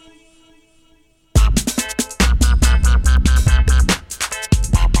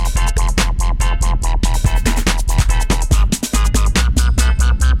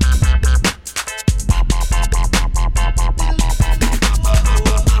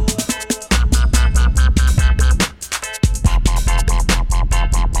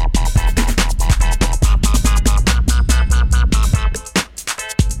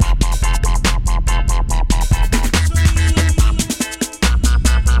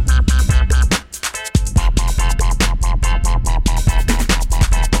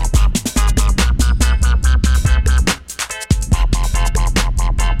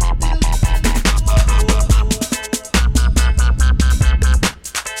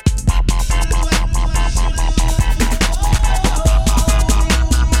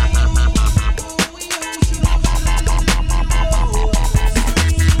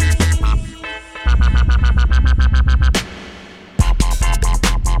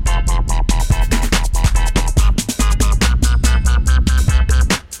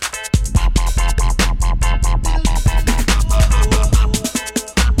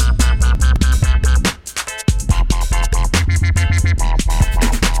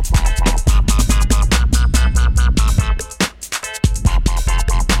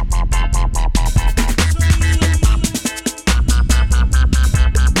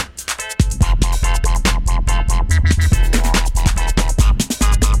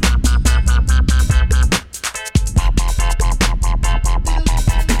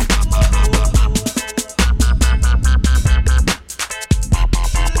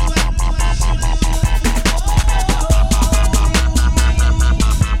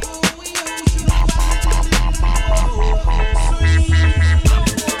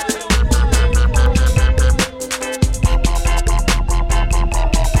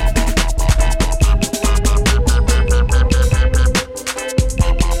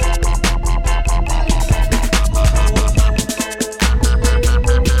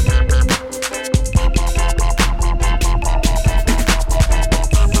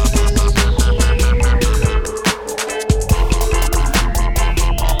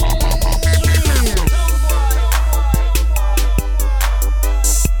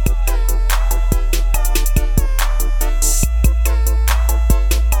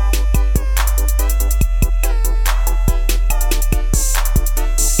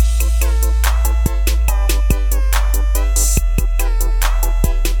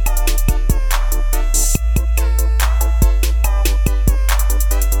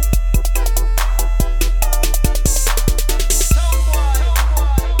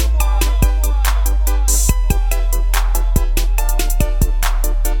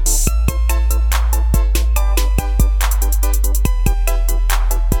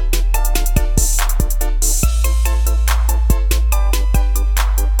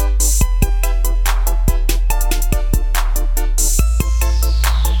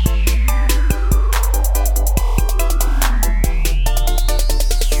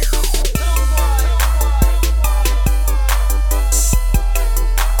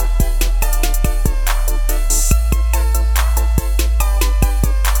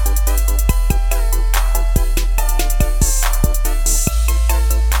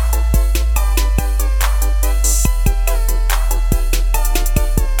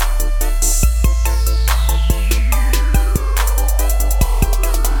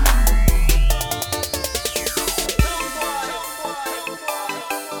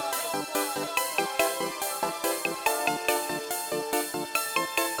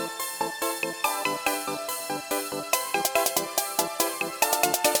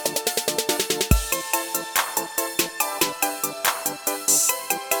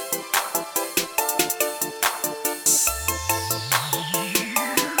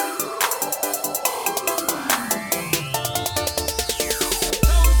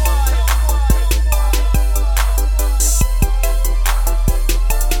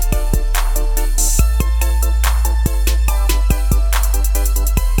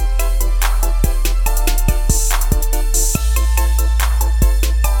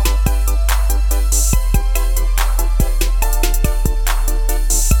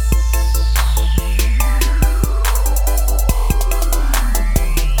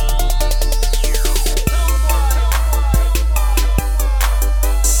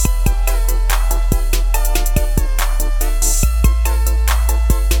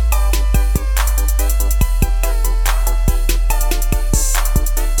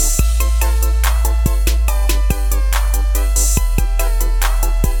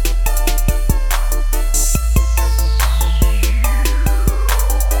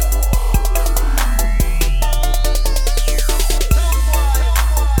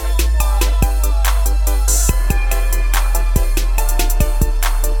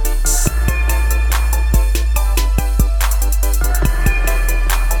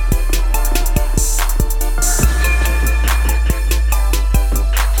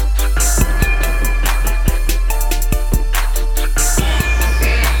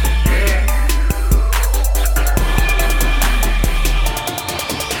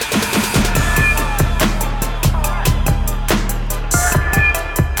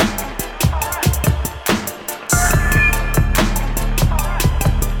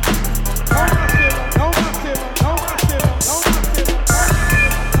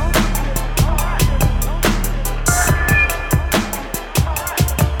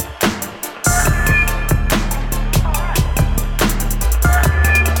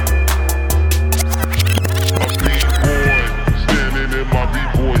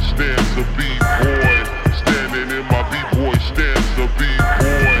 B-boy stance, a B-boy. Standing in my B-boy stance, a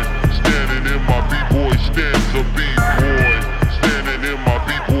B-boy. Standing in my B-boy stance, a B-boy. Standing in my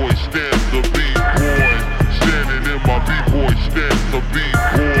B-boy stance, a B-boy. Standing in my B-boy stance, a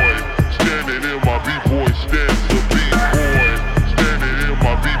B-boy. Standing in my B-boy stance, a B-boy. Standing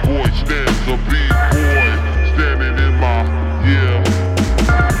in my B-boy stance, a B-boy. Standing in my, yeah.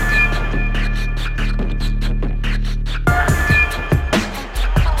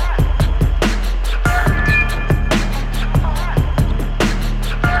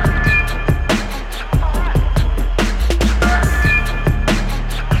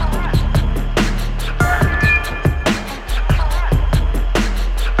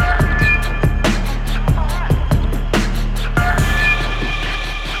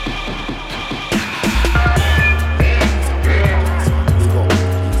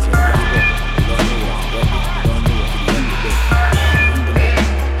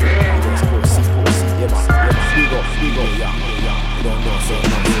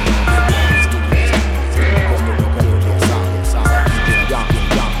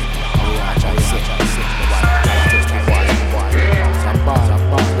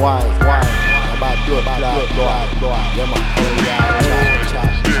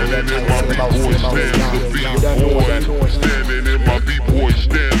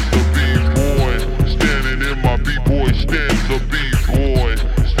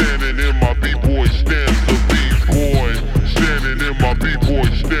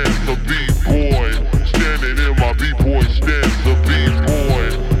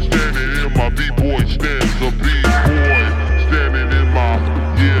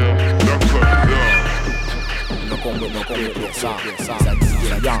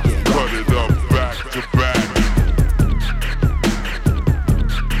 Cut it up back to back.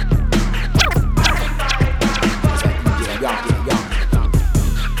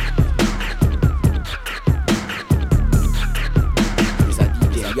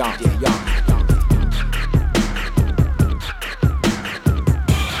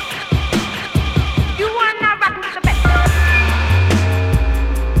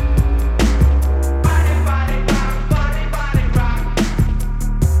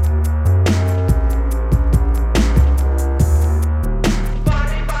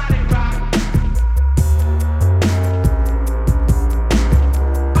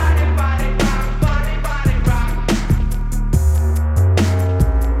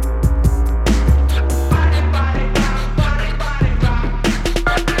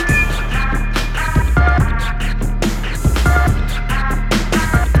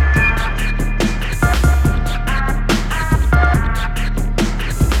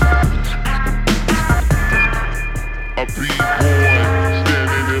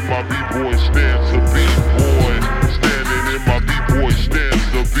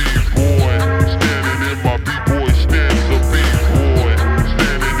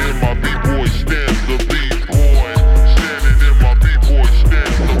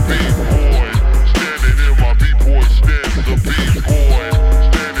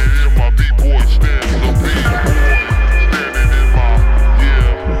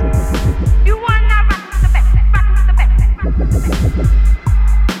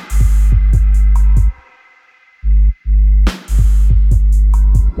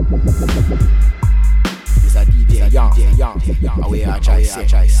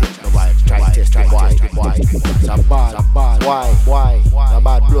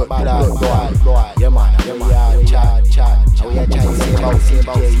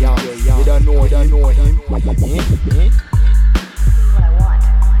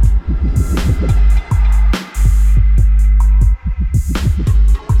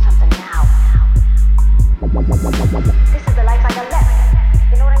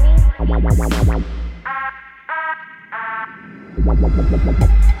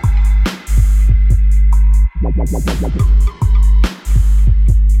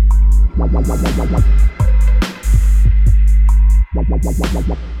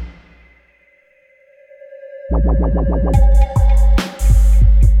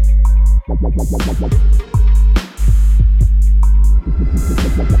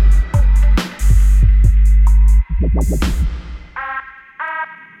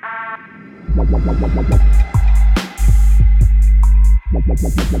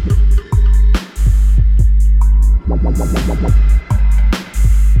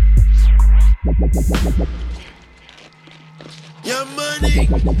 Your money.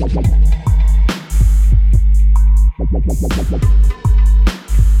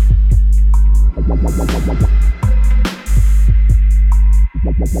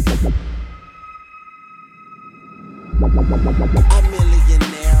 $1 million.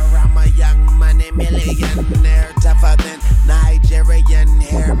 millionaire, tougher than Nigerian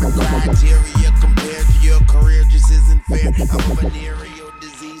hair. My criteria compared to your career just isn't fair. I'm a venereal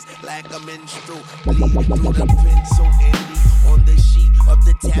disease, like a menstrual bleed through the pencil Andy on the sheet of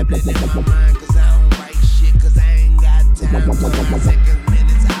the tablet in my mind. Cause I don't write shit, cause I ain't got time. Cause my seconds,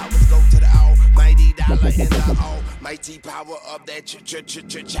 minutes, hours go to the almighty dollar in the almighty power of that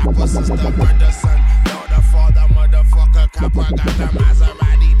chopper. Sister, brother, son, daughter, father, motherfucker, copper. Got the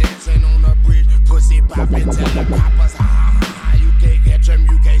Maserati dancing on the bridge, pussy poppin', tell the coppers, ha ha ha. You can't catch them,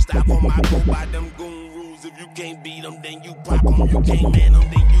 you can't stop them. I go by them goon rules. If you can't beat them, then you pop them. You can't man them,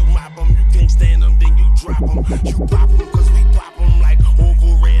 then you mop them. You can't stand them, then you drop them. You pop them, cause we pop them like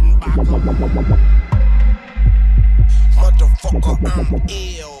Oval Red and Baca. Motherfucker, I'm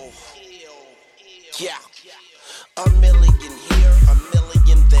ill. Yeah. A million here, a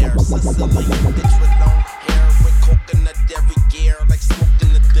million there. Sicilian bitch with long hair, with coconut every gear, like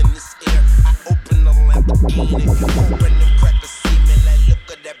smoking the thinnest air. I open the Lamborghini, open them crack the semen, like look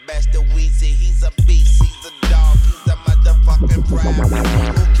at that bastard Weezy. He's a beast, he's a dog, he's a motherfucking private.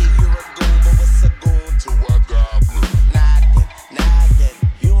 Okay, you're a goon, but what's a goon to a goblin? Nothing,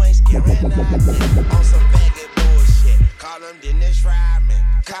 you ain't scaring nothing. On some faggot bullshit, call him Dennis Rodman.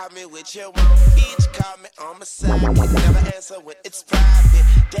 Call me with your one bitch, call me on my side. Never answer when it's private.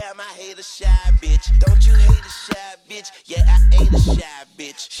 Damn, I hate a shy bitch. Don't you hate a shy bitch? Yeah, I hate a shy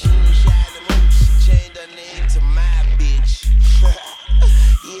bitch. She ain't shy no more. She changed her name to my bitch.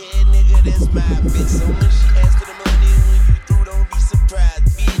 Yeah, nigga, that's my bitch. So when she asks for the money, when you through, don't be surprised,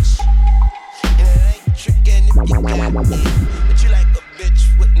 bitch. And it ain't trickin' if you got it. But you like a bitch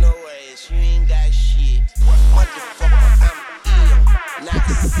with no ass. You ain't got shit. Motherfucker, I'm not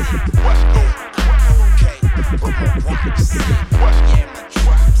sick. Okay, but my watch sick. Yeah, my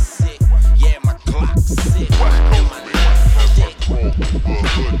drop sick. Yeah, my Glock sick. And my left dick.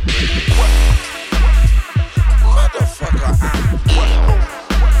 Motherfucker, I'm ill.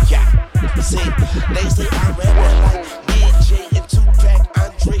 Yeah, see, they say I rap like DJ and Tupac,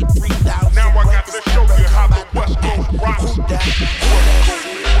 Andre 3000. Now I got to show you how the West Coast rocks. Who that?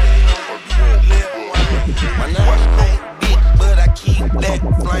 My name ain't big, but I keep that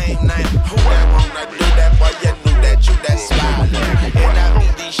flame name. Who that wanna do that? Boy, you knew that you that smiling. And I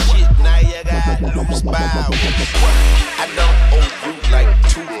mean this shit, now you got loose bowels. I don't owe you like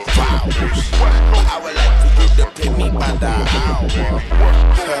 2 flowers, but I would like for you to pay me by the hour.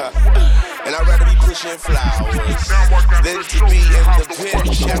 And I'd rather be pushing flowers than to be in the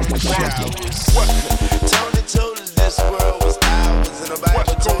penny showers. Tony told us this world was ours, and the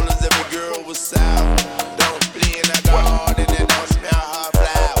Bible told us every girl was sour. Don't play in the garden and don't smell her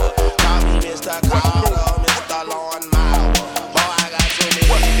flower. Call me Mr. Carter, Mr. Lawn Mower. Oh, I got so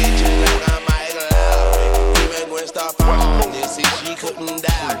many bitches like I'm Michael Lowry. Even Gwen Stefani, see she couldn't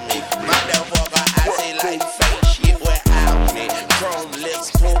doubt me. Motherfucker, I say like fake shit without me. Chrome lips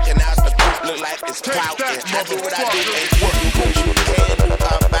poking out the coop, look like it's pouting. I do what I do and what you can do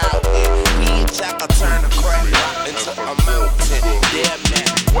about it. Bitch, I can turn a crack rock into a mountain. Damn man,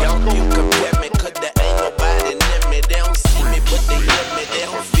 don't you compare me, cause there ain't nobody near me. They don't see me, but they hear me. They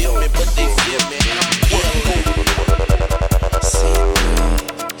don't feel me, but they feel me. See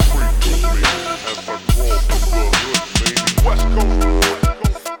West Coast.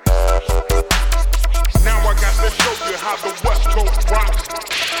 Now I got to show you how the West Coast rocks.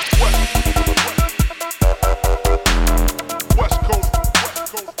 West Coast.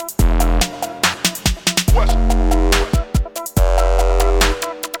 West.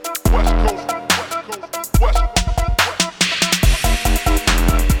 West Coast. West.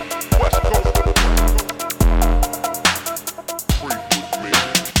 West Coast. Freak with me.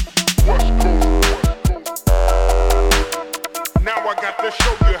 West Coast. Now I got to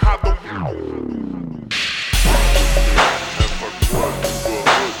show you how the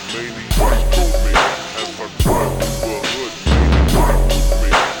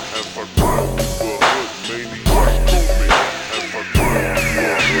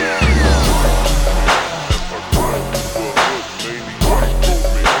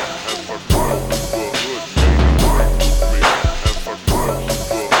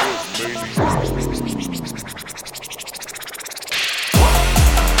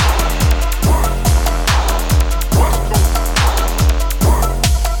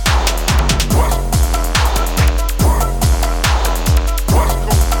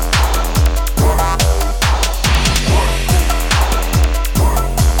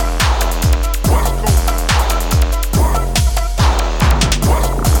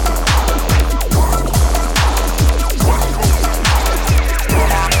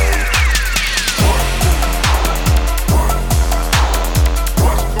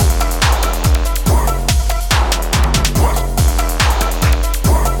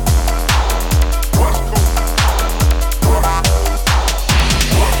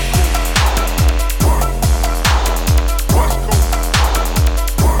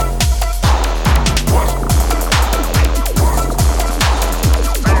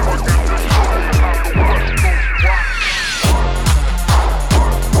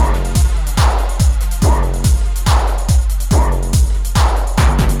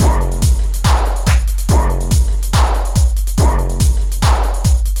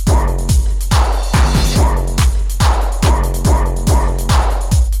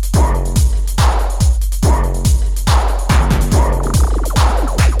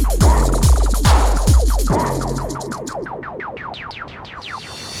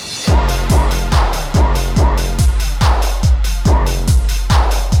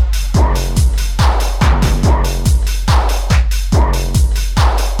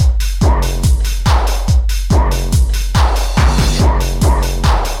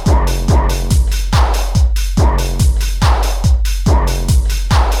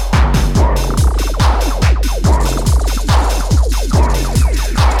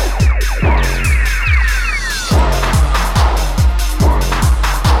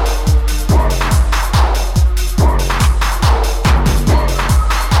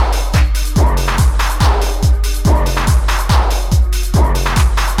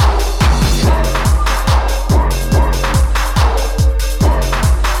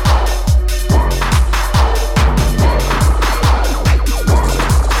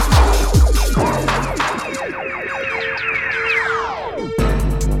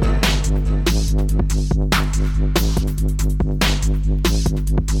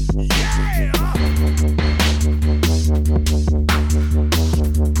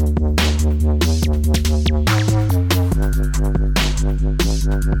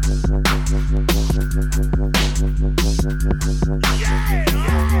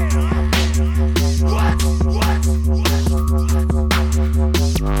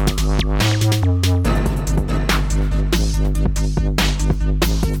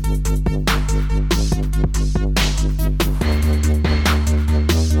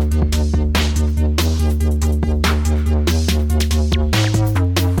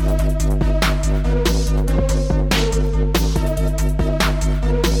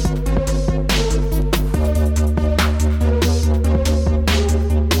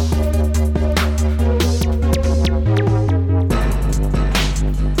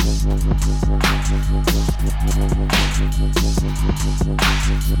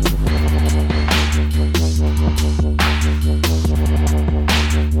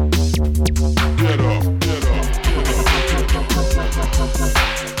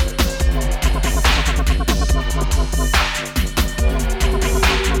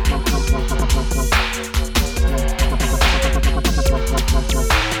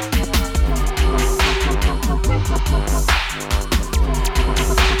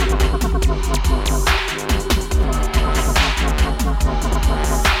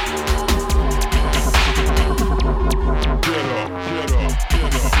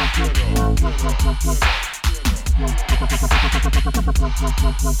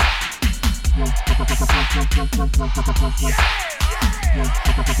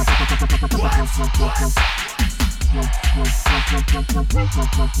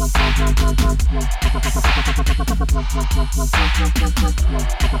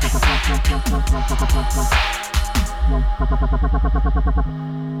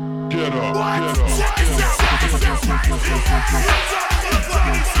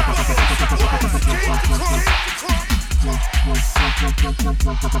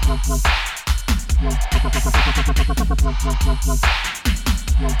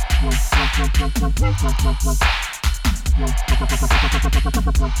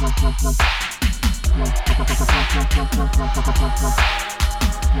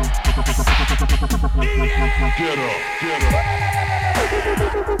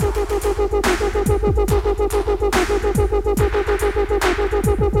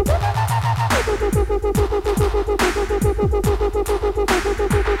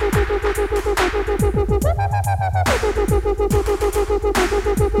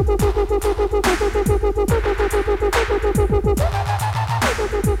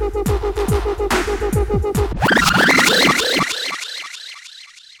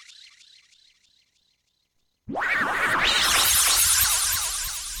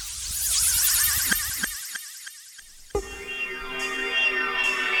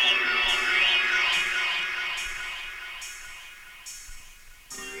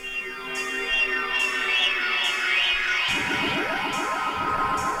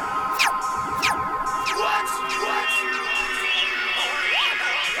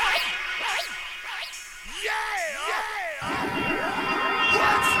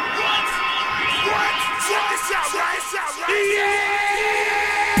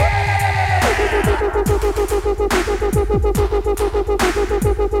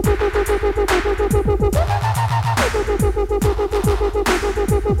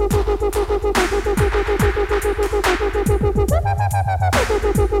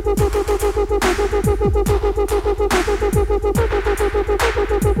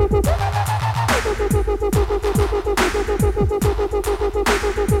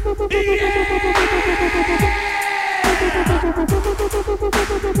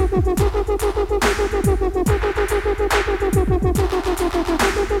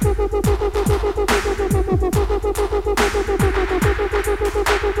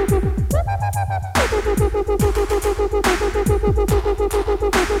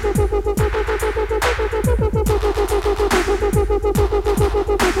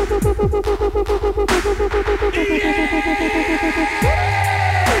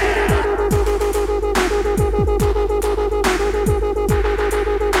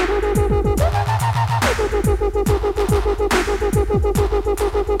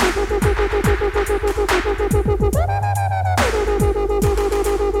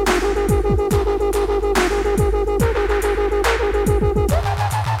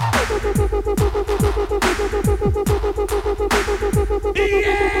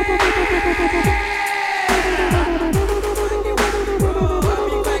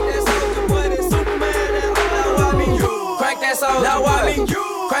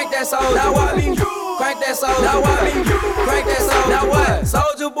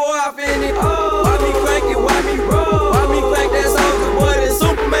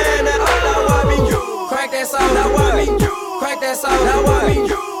that soul. Now what?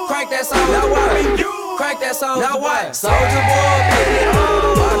 Crank that soul. Now what? Crank that soul. Now what? Soldier boy, baby,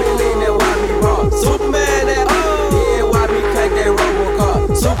 why me lean that, why me rock? Superman that, yeah, why me crank that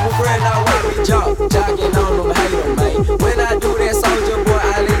Robocop? Super friend, now why me jump? Jogging on them, hate them, man. When I do that, soldier boy,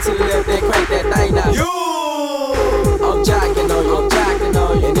 I lean to the left, then crank that thing now. I'm jocking on you, I'm jocking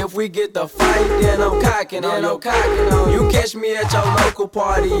on you. And if we get the fight, then I'm cocking on you. You catch me at your local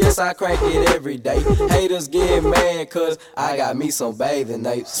party, yes, I crank it every day. Haters get mad, cause I got me some bathing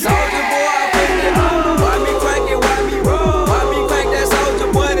apes. Soldier boy, I bring it on. Why me crank it, why me roll? Why me crank that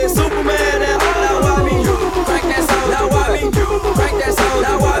soldier boy, then Superman and all? Now why me crank that soldier? Now why me crank that soldier?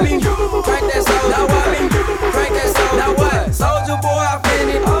 Now why me crank that soldier? Now why me crank that soldier? Now what? Soldier boy, I bring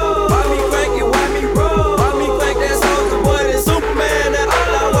it on. Why me crank it, why me roll? Why me crank that soldier boy, then Superman and all?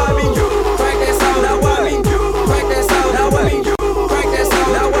 Now why me crank that soldier? Now why me crank that soldier? Now why me crank that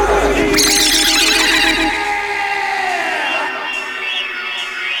soldier? Now why me?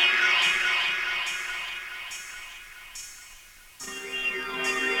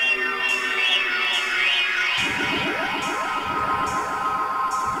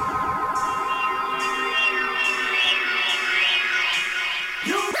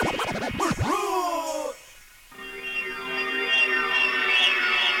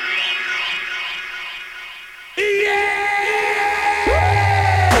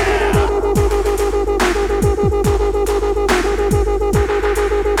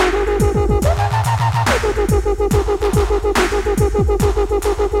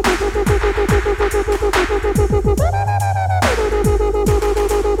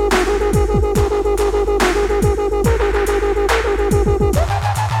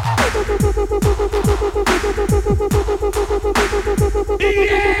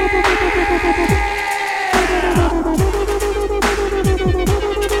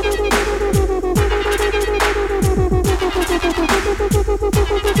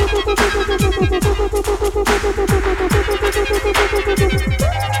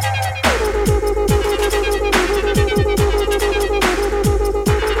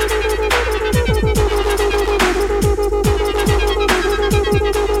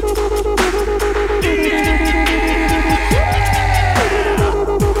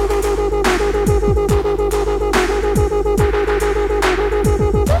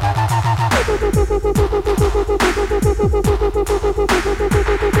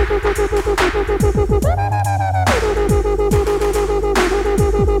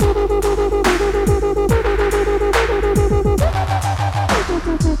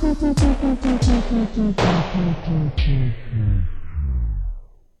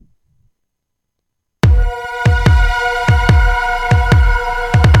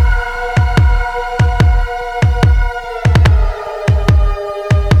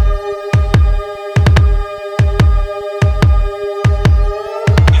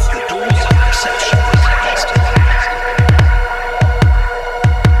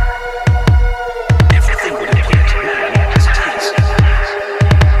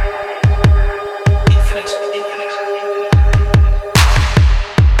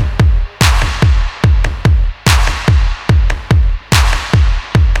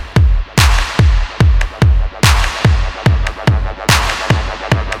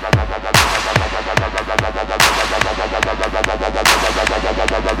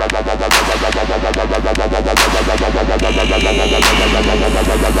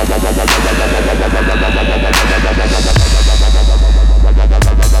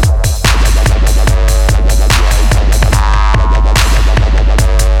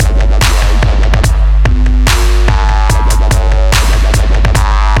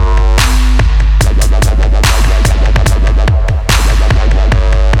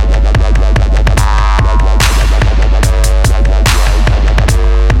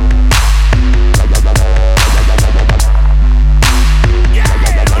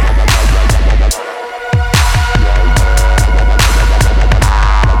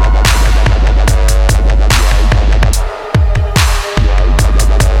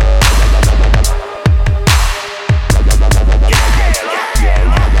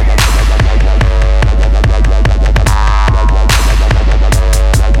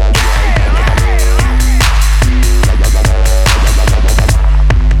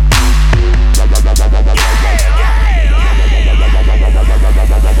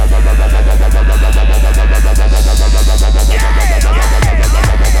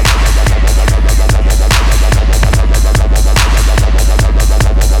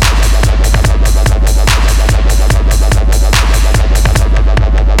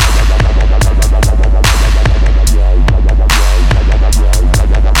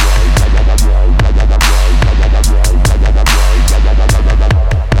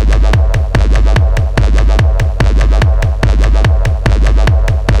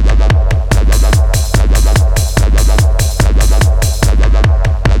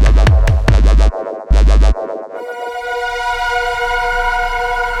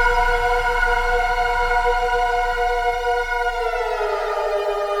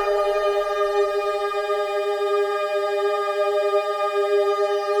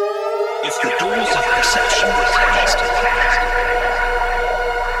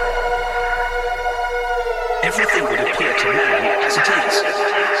 everything would appear to man as it is.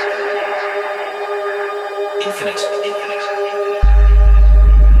 Infinite.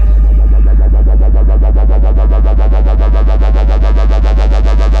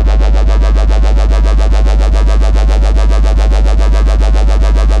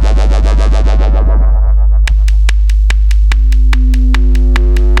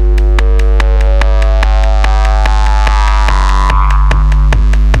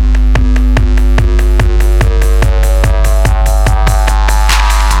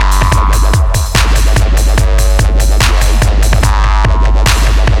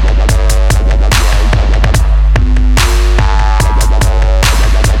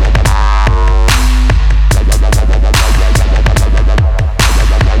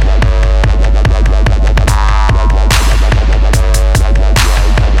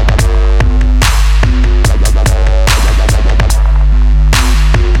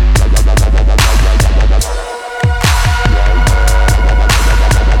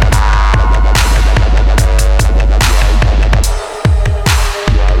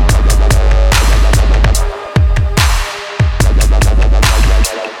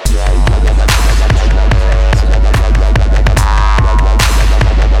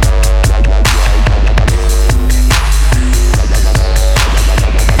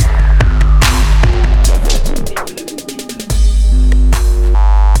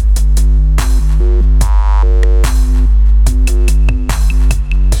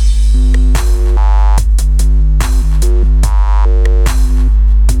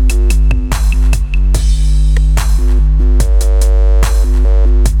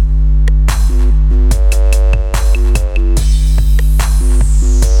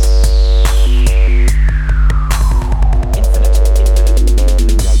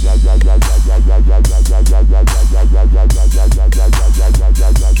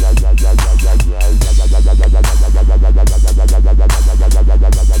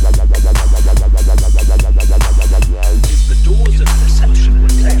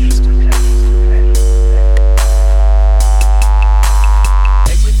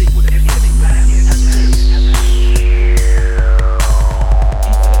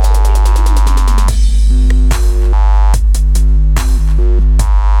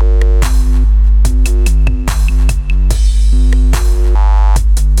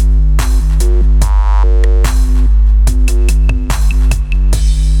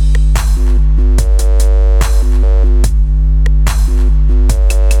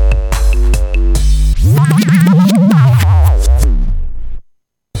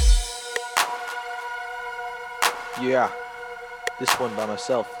 Yeah, this one by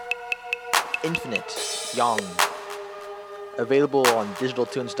myself. Infinite, Young. Available on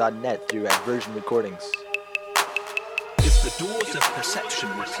digitaltunes.net through Adversion Recordings. If the doors of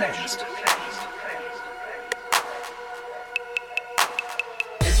perception were cleansed,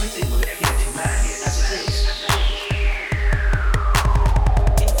 everything would appear to man as it is.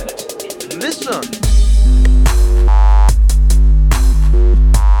 Infinite. Listen!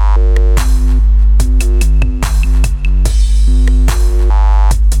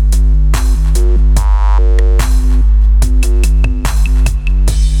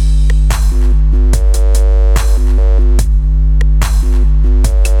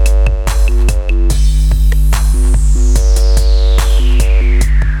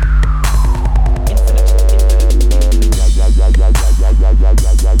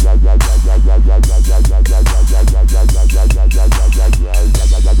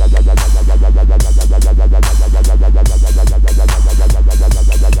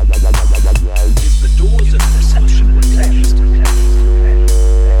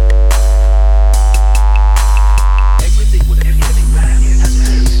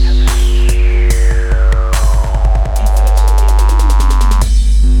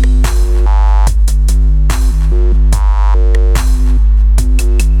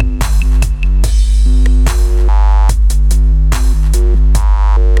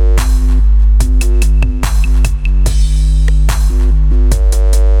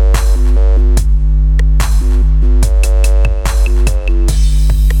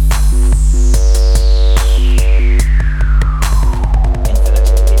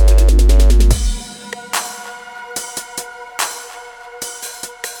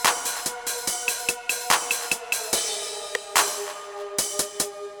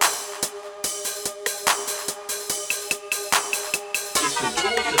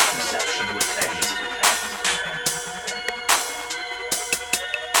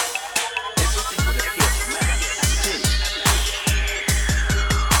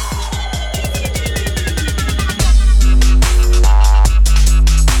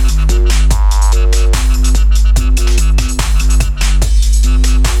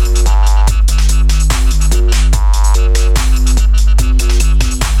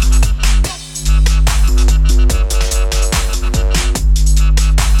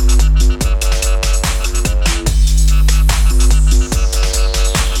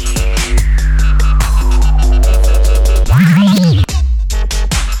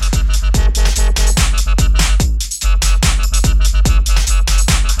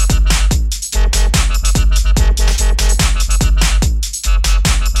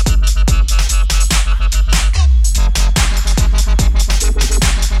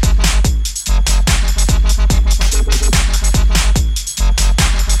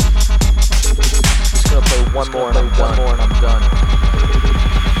 one more and I'm done.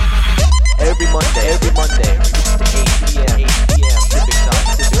 Every Monday, 6 to 8 p.m.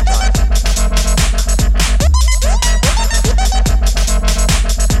 Pacific time.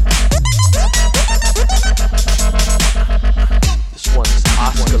 This one's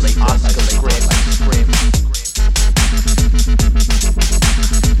oscillate, scream.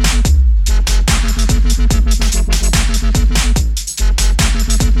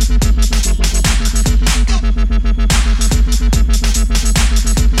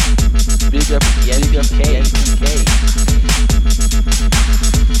 Big up the NPK.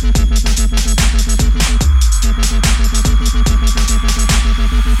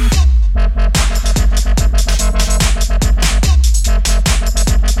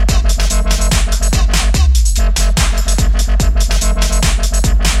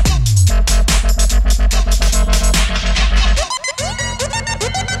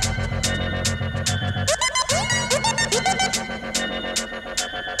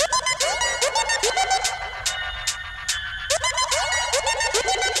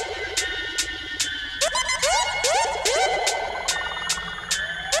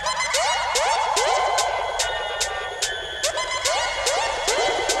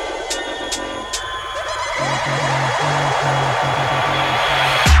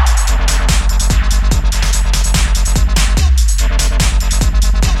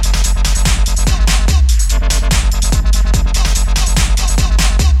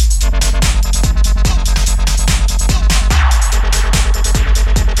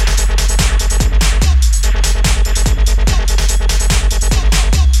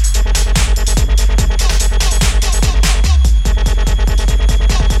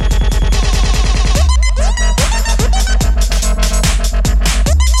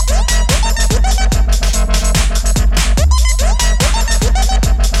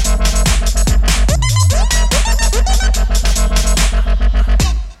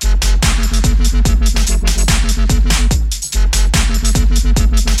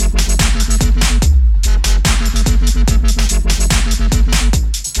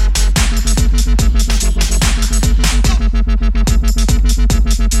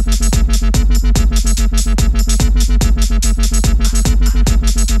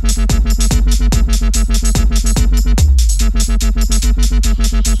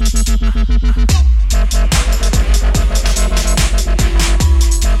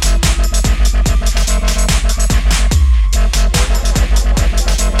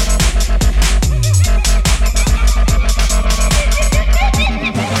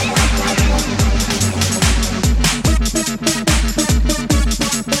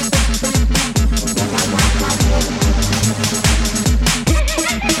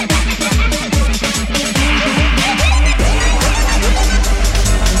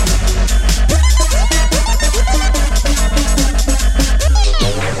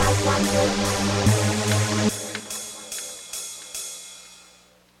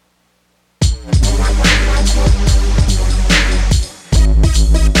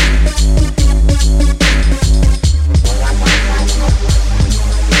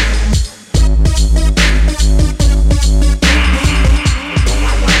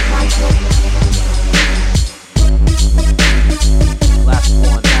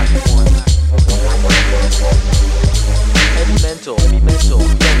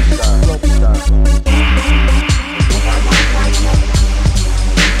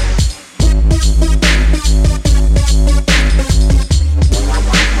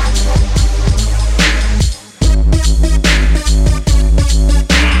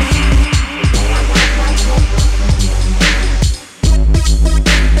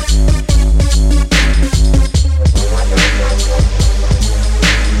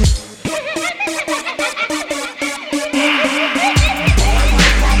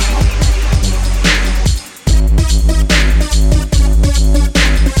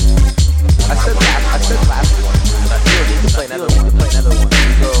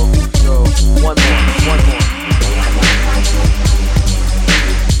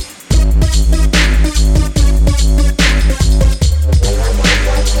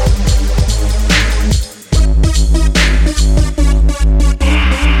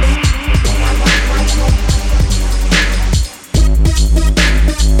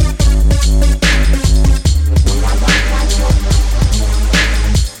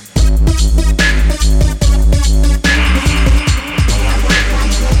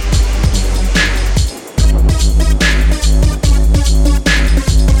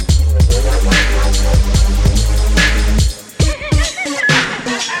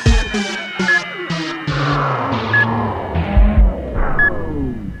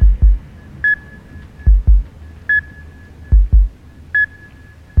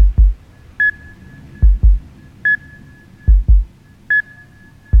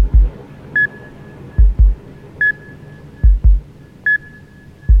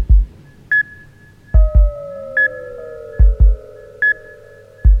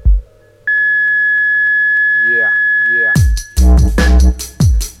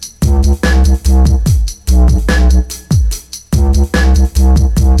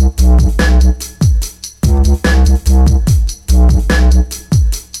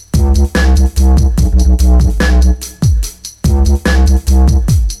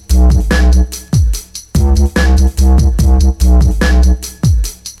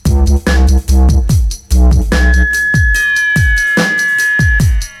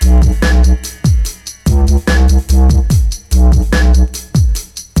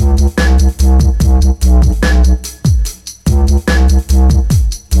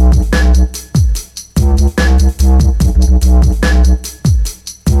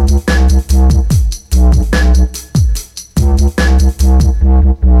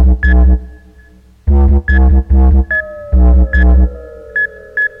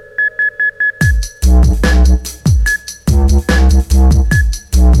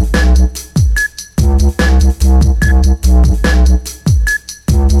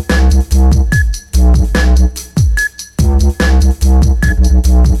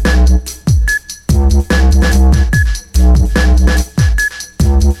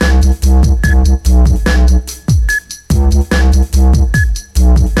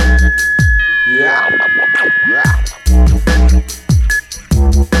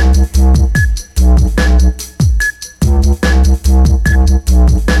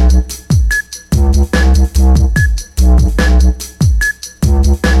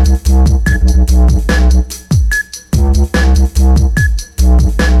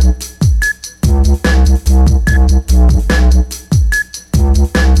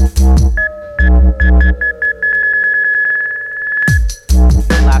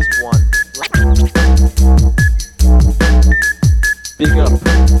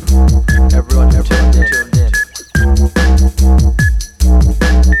 Everyone tuned in.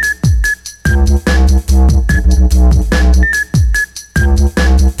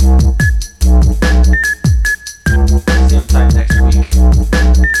 Same time next week.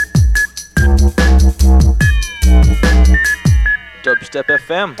 Dubstep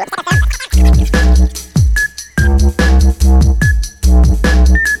FM.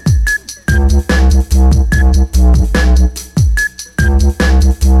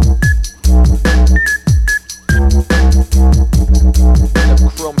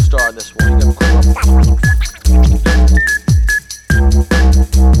 Chrome Star on this one. You got Chrome.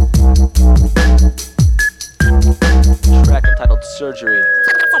 Track entitled Surgery.